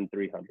 200, and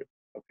 300.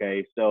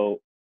 Okay. So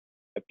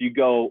if you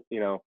go,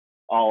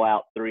 all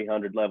out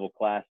 300 level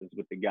classes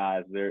with the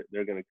guys, they're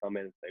going to come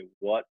in and say,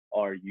 what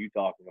are you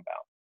talking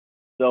about?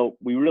 So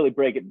we really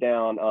break it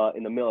down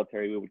in the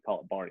military. We would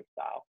call it Barney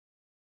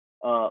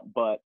style.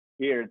 But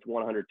here it's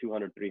 100,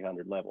 200,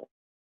 300 level.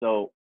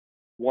 So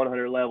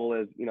 100 level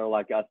is,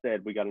 like I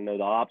said, we got to know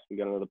the ops. We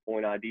got to know the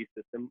point ID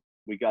system.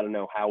 We got to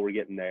know how we're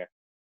getting there.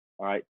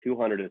 All right.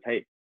 200 is,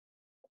 hey,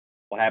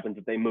 what happens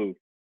if they move?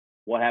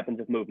 What happens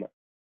if movement?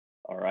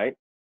 All right.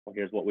 Well,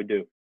 here's what we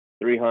do.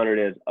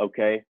 300 is,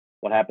 okay,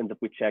 what happens if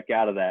we check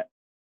out of that?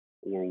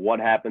 Or what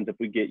happens if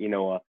we get,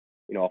 a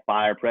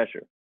fire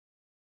pressure?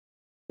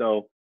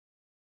 So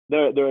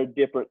there are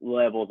different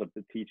levels of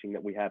the teaching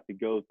that we have to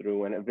go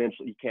through, and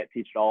eventually you can't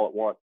teach it all at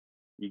once.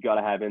 You got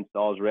to have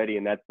installs ready,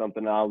 and that's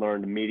something I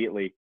learned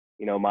immediately.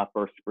 My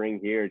first spring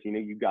here is,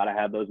 you got to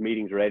have those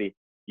meetings ready.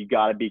 You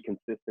got to be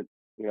consistent.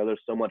 There's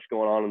so much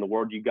going on in the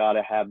world. You got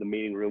to have the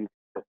meeting room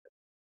consistent.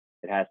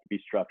 It has to be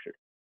structured,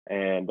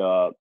 and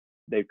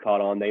they've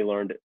caught on. They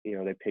learned it.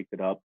 They picked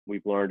it up.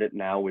 We've learned it.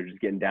 Now we're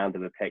just getting down to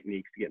the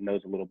techniques, getting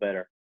those a little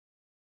better.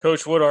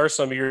 Coach, what are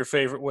some of your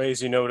favorite ways,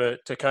 to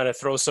kind of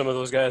throw some of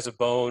those guys a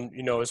bone,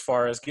 as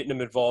far as getting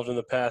them involved in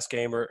the pass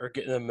game or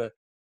getting them,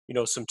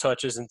 some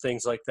touches and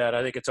things like that?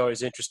 I think it's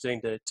always interesting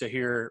to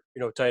hear,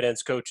 tight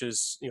ends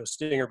coaches,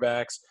 stinger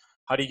backs.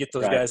 How do you get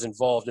those guys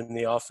involved in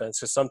the offense?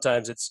 Because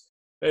sometimes it's,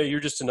 hey, you're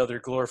just another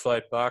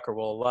glorified backer.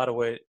 Well, a lot of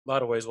ways, well, I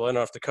don't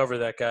have to cover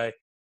that guy.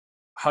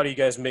 How do you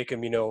guys make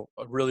him, a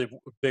really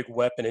big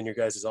weapon in your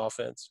guys'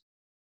 offense?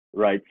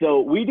 Right.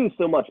 So we do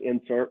so much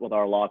insert with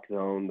our lock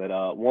zone that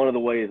one of the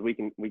ways we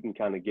can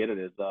kind of get it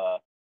is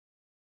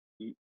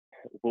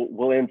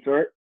we'll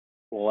insert.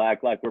 We'll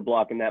act like we're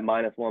blocking that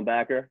 -1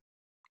 backer.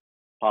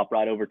 Pop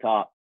right over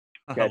top.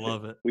 I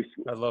love it.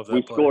 I love that.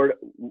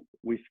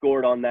 We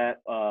scored on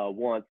that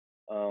once.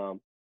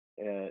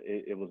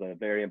 It was a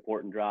very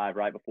important drive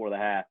right before the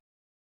half.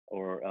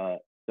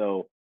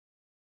 So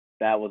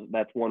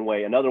that's one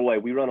way. Another way,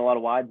 we run a lot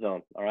of wide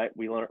zone. All right,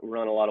 we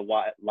run a lot of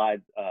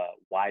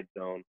wide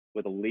zone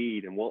with a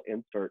lead, and we'll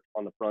insert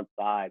on the front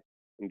side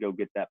and go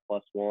get that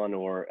 +1,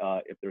 or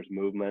if there's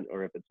movement,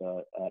 or if it's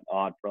an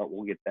odd front,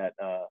 we'll get that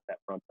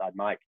front side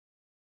mic.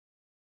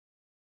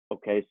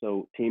 Okay,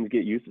 so teams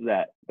get used to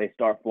that. They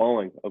start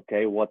flowing.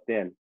 Okay, what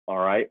then? All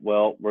right,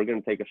 well, we're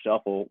going to take a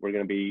shuffle. We're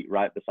going to be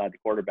right beside the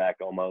quarterback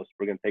almost.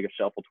 We're going to take a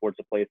shuffle towards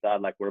the play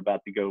side like we're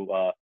about to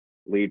go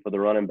lead for the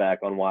running back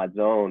on wide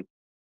zone.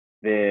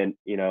 Then,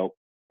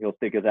 he'll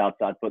stick his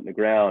outside foot in the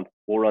ground.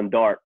 We'll run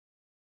dart.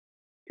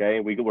 Okay,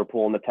 we're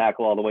pulling the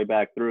tackle all the way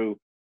back through.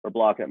 We're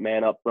blocking it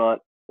man up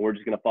front. We're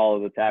just going to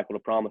follow the tackle to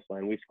promised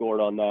land. We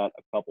scored on that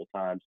a couple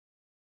times.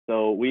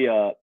 So we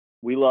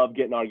love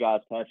getting our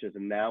guys touches,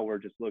 and now we're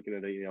just looking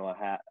at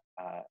a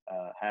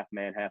half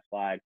man, half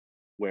slide,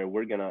 where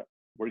we're gonna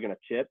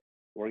chip.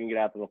 We're gonna get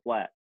out to the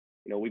flat.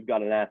 We've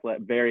got an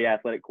very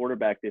athletic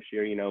quarterback this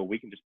year. We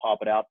can just pop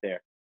it out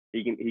there.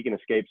 He can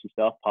escape some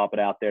stuff, pop it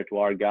out there to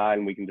our guy,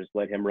 and we can just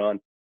let him run.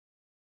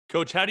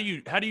 Coach, how do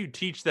you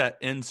teach that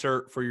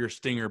insert for your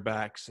stinger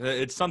backs?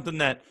 It's something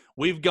that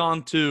we've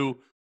gone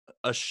to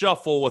a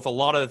shuffle with a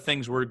lot of the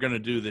things we're going to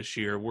do this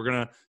year. We're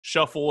going to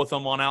shuffle with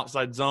them on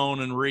outside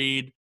zone and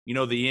read,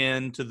 the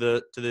end to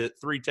the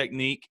 3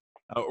 technique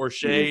or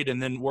shade,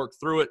 and then work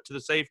through it to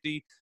the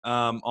safety.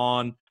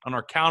 On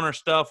our counter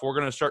stuff, we're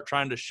going to start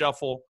trying to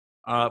shuffle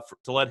to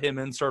let him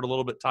insert a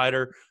little bit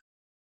tighter.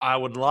 I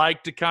would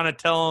like to kind of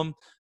tell him,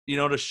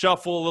 to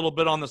shuffle a little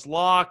bit on this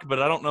lock,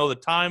 but I don't know the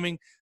timing.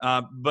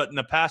 But in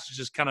the past, it's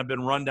just kind of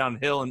been run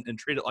downhill and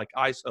treat it like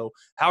ISO.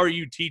 How are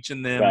you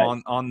teaching them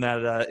on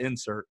that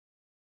insert?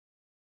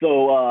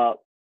 So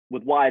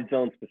with wide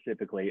zone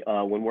specifically,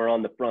 when we're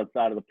on the front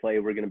side of the play,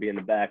 we're going to be in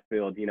the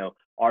backfield.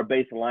 Our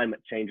base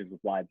alignment changes with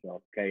wide zone.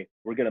 Okay,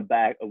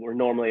 we're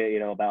normally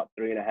about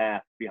 3.5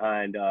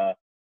 behind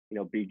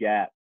B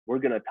gap. We're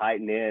going to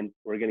tighten in.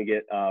 We're going to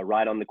get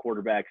right on the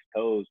quarterback's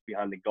toes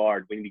behind the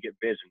guard. We need to get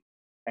vision,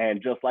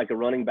 and just like a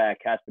running back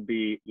has to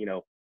be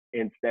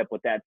in step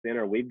with that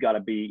center, we've got to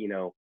be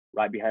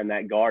right behind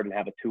that guard and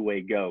have a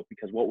two-way go,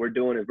 because what we're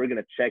doing is we're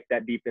going to check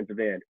that defensive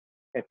end.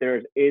 If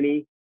there's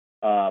any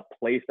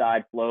play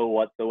side flow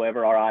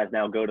whatsoever, our eyes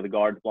now go to the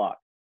guard's block.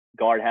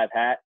 Guard has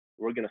hat.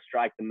 We're going to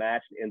strike the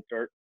match and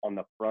insert on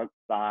the front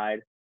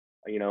side,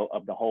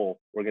 of the hole.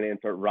 We're going to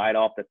insert right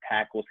off the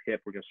tackle's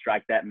hip. We're going to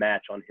strike that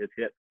match on his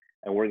hip,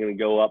 and we're going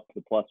to go up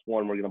to the +1.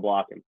 We're going to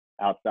block him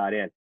outside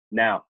in.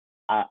 Now,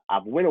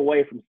 I've went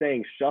away from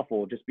saying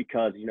shuffle just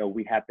because,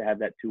 we have to have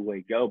that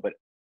two-way go. But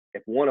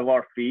if one of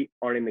our feet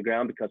aren't in the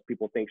ground because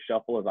people think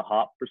shuffle is a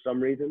hop for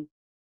some reason,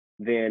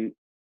 then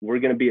we're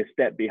going to be a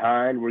step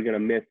behind. We're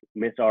going to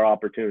miss our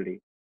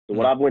opportunity. So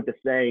what I've went to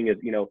saying is,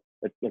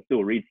 let's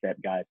do a read step,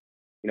 guys.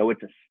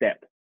 It's a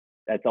step.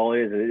 That's all it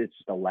is. It's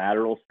just a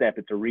lateral step.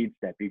 It's a read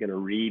step. You're going to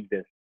read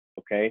this,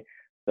 okay?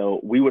 So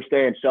we were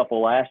saying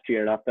shuffle last year,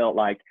 and I felt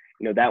like,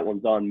 that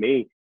one's on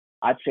me.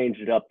 I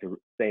changed it up to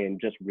saying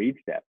just read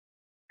step.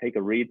 Take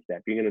a read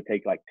step. You're going to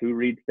take like 2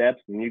 read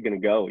steps, and you're going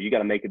to go. You got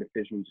to make a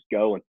decision. Just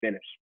go and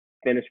finish.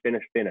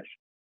 Finish.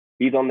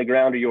 He's on the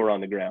ground or you're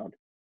on the ground.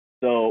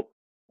 So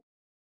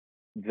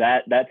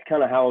that's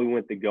kind of how we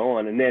went to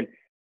going. And then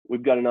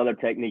we've got another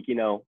technique,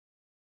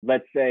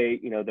 let's say,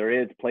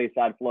 there is play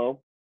side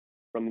flow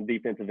from the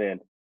defensive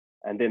end,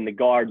 and then the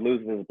guard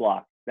loses his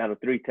block. Now the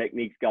 3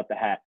 techniques got the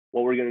hat.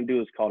 What we're going to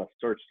do is called a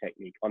search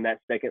technique. On that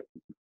second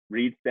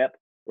read step,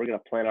 we're going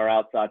to plant our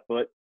outside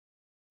foot.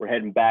 We're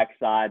heading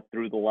backside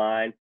through the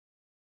line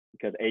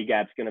because A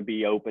gap's going to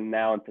be open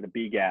now into the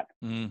B gap.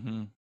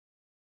 Mm-hmm.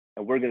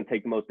 And we're going to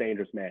take the most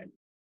dangerous man.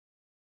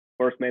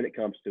 First man that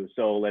comes to.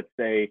 So let's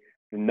say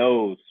the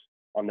nose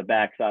on the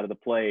backside of the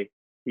play,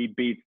 he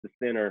beats the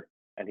center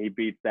and he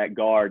beats that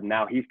guard.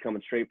 Now he's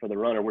coming straight for the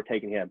runner. We're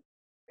taking him.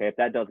 Okay, if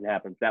that doesn't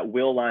happen, if that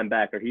will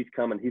linebacker, he's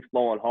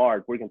flowing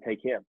hard, we're going to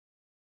take him.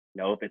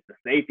 If it's the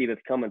safety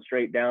that's coming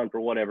straight down for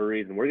whatever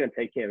reason, we're going to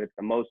take him. It's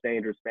the most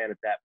dangerous man at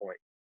that point.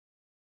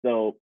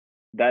 So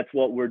that's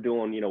what we're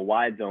doing,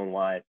 wide zone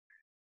wise.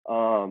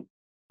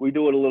 We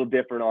do it a little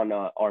different on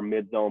our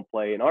mid zone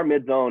play. And our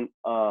mid zone,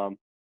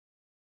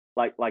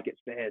 like it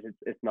says,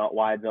 it's not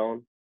wide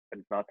zone, but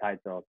it's not tight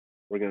zone.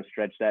 We're going to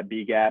stretch that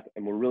B gap,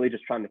 and we're really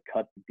just trying to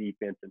cut the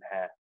defense in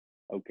half.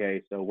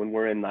 Okay, so when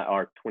we're in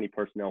our 20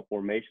 personnel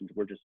formations,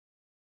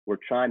 we're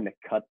trying to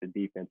cut the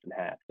defense in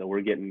half. So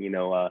we're getting,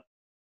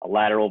 a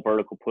lateral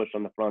vertical push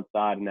on the front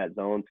side in that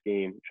zone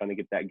scheme, trying to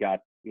get that guy,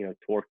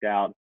 torqued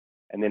out.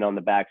 And then on the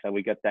backside,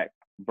 we got that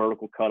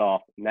vertical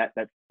cutoff, and that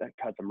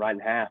cuts them right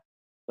in half.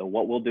 So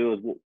what we'll do is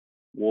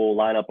we'll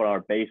line up on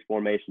our base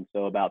formation,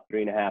 so about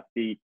 3.5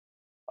 feet.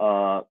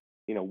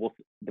 We'll,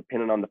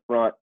 depending on the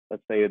front,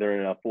 let's say they're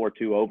in a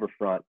 4-2 over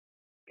front.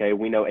 Okay,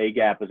 we know A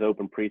gap is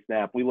open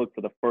pre-snap. We look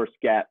for the first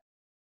gap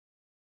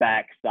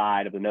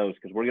backside of the nose,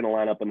 because we're going to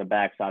line up on the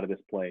backside of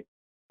this play.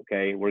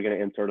 Okay, we're going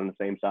to insert on the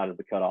same side as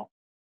the cutoff.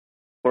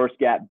 First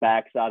gap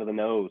backside of the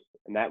nose,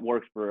 and that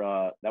works for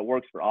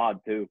odd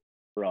too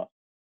for us.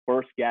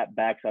 First gap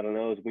backside of the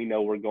nose, we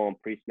know we're going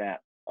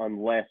pre-snap.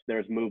 Unless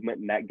there's movement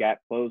and that gap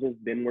closes,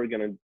 then we're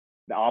going to,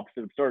 the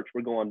opposite of search,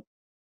 we're going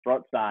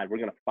front side. We're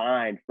going to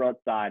find front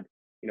side,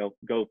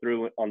 go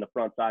through on the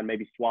front side,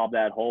 maybe swab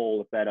that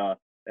hole if that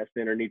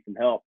center needs some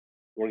help.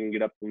 We're going to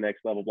get up to the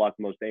next level, block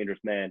the most dangerous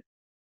man.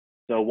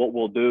 So what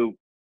we'll do,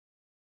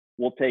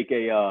 we'll take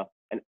an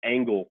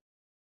angle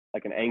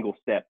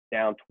step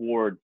down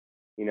towards,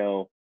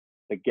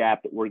 the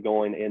gap that we're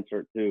going to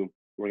insert to.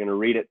 We're going to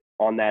read it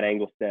on that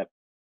angle step.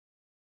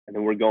 And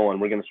then we're going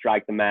to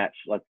strike the match.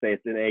 Let's say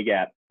it's an A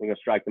gap. We're going to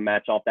strike the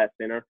match off that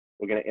center.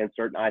 We're going to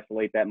insert and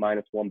isolate that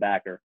 -1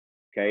 backer.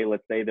 Okay,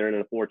 let's say they're in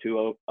a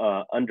 4-2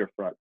 under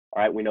front.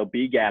 All right, we know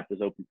B gap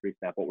is open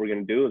pre-snap. What we're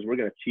going to do is we're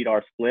going to cheat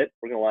our split.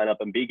 We're going to line up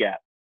in B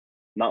gap.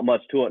 Not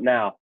much to it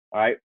now.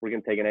 All right, we're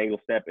going to take an angle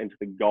step into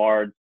the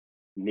guard's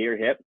near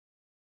hip.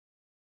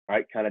 All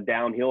right, kind of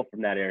downhill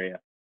from that area.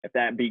 If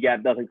that B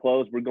gap doesn't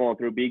close, we're going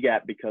through B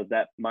gap, because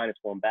that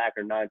 -1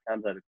 backer, 9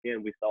 times out of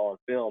 10, we saw on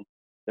film,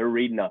 they're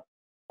reading us.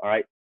 All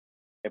right,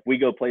 if we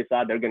go play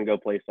side, they're going to go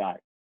play side.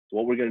 So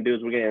what we're going to do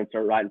is we're going to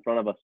insert right in front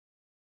of us.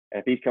 And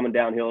if he's coming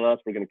downhill at us,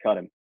 we're going to cut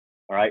him.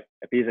 All right,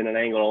 if he's in an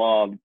angle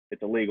log,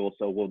 it's illegal,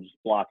 so we'll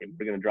just block him.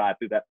 We're going to drive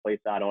through that play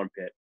side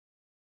armpit.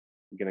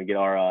 We're going to get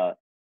our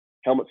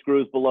helmet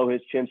screws below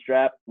his chin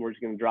strap. We're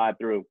just going to drive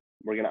through.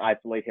 We're going to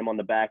isolate him on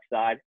the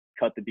backside,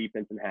 cut the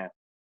defense in half.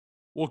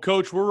 Well,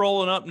 Coach, we're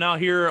rolling up now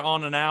here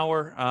on an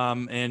hour,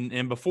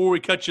 and before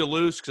we cut you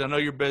loose, because I know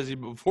you're busy,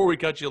 but before we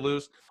cut you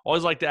loose, I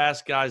always like to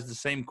ask guys the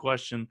same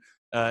question,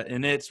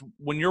 and it's,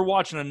 when you're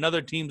watching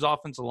another team's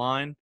offensive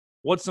line,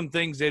 what's some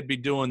things they'd be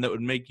doing that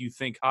would make you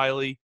think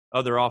highly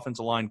of their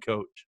offensive line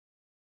coach?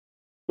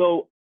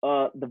 So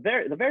the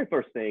very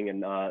first thing,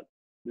 and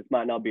this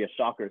might not be a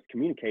shocker, is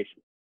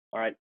communication. All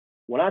right,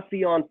 when I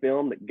see on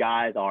film that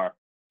guys are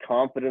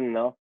confident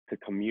enough to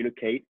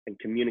communicate and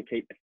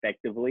communicate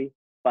effectively,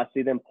 if I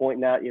see them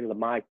pointing out, the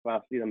mic, if I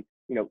see them,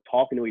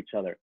 talking to each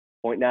other,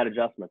 pointing out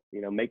adjustments,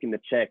 making the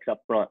checks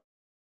up front.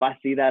 If I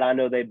see that, I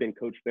know they've been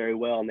coached very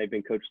well, and they've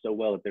been coached so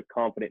well that they're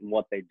confident in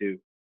what they do.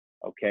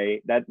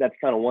 Okay, that's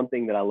kind of one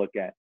thing that I look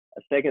at.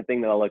 A second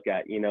thing that I look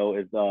at,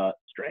 is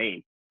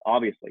strain.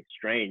 Obviously,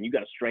 strain. You got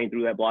to strain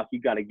through that block.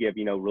 You got to give,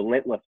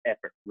 relentless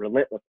effort.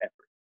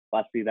 If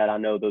I see that, I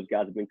know those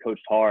guys have been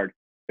coached hard,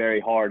 very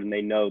hard, and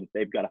they know that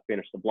they've got to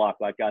finish the block.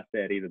 Like I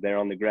said, either they're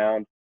on the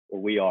ground or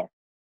we are.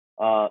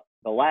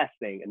 The last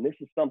thing, and this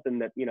is something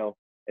that,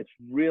 it's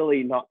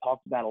really not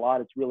talked about a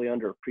lot. It's really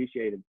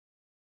underappreciated.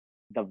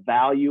 The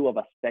value of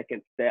a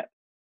second step.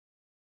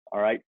 All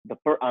right.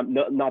 I'm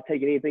not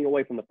taking anything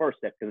away from the first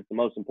step because it's the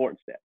most important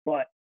step.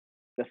 But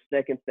the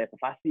second step,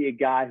 if I see a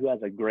guy who has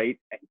a great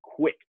and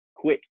quick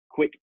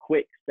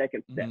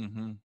second step,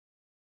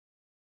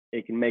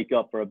 it can make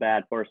up for a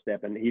bad first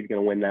step, and he's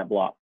going to win that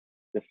block.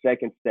 The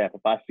second step,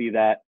 if I see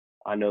that,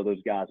 I know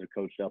those guys are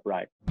coached up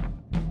right.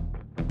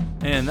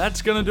 And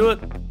that's going to do it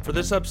for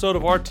this episode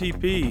of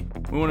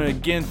RTP. We want to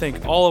again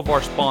thank all of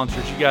our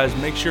sponsors. You guys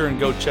make sure and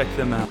go check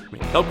them out.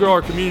 Help grow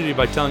our community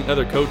by telling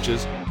other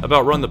coaches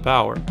about Run the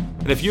Power.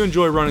 And if you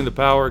enjoy running the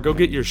power, go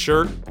get your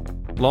shirt,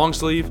 long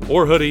sleeve,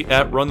 or hoodie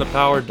at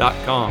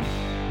runthepower.com.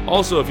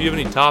 Also, if you have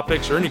any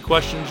topics or any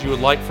questions you would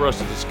like for us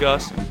to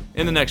discuss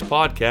in the next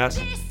podcast,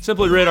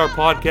 simply rate our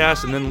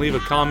podcast and then leave a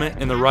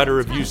comment in the writer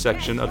review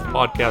section of the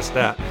podcast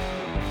app.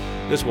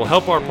 This will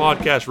help our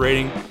podcast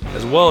rating,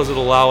 as well as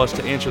it'll allow us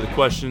to answer the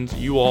questions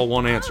you all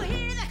want answered.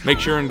 Make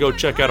sure and go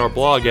check out our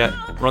blog at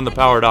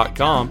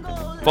runthepower.com.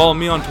 Follow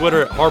me on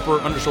Twitter at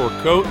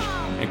Harper_Coach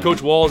and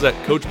Coach Walls at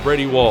Coach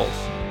Brady Walls.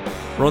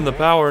 Run the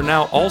Power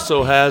now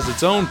also has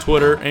its own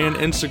Twitter and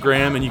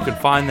Instagram, and you can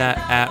find that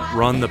at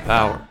Run the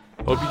Power.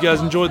 Hope you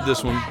guys enjoyed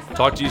this one.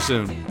 Talk to you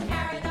soon.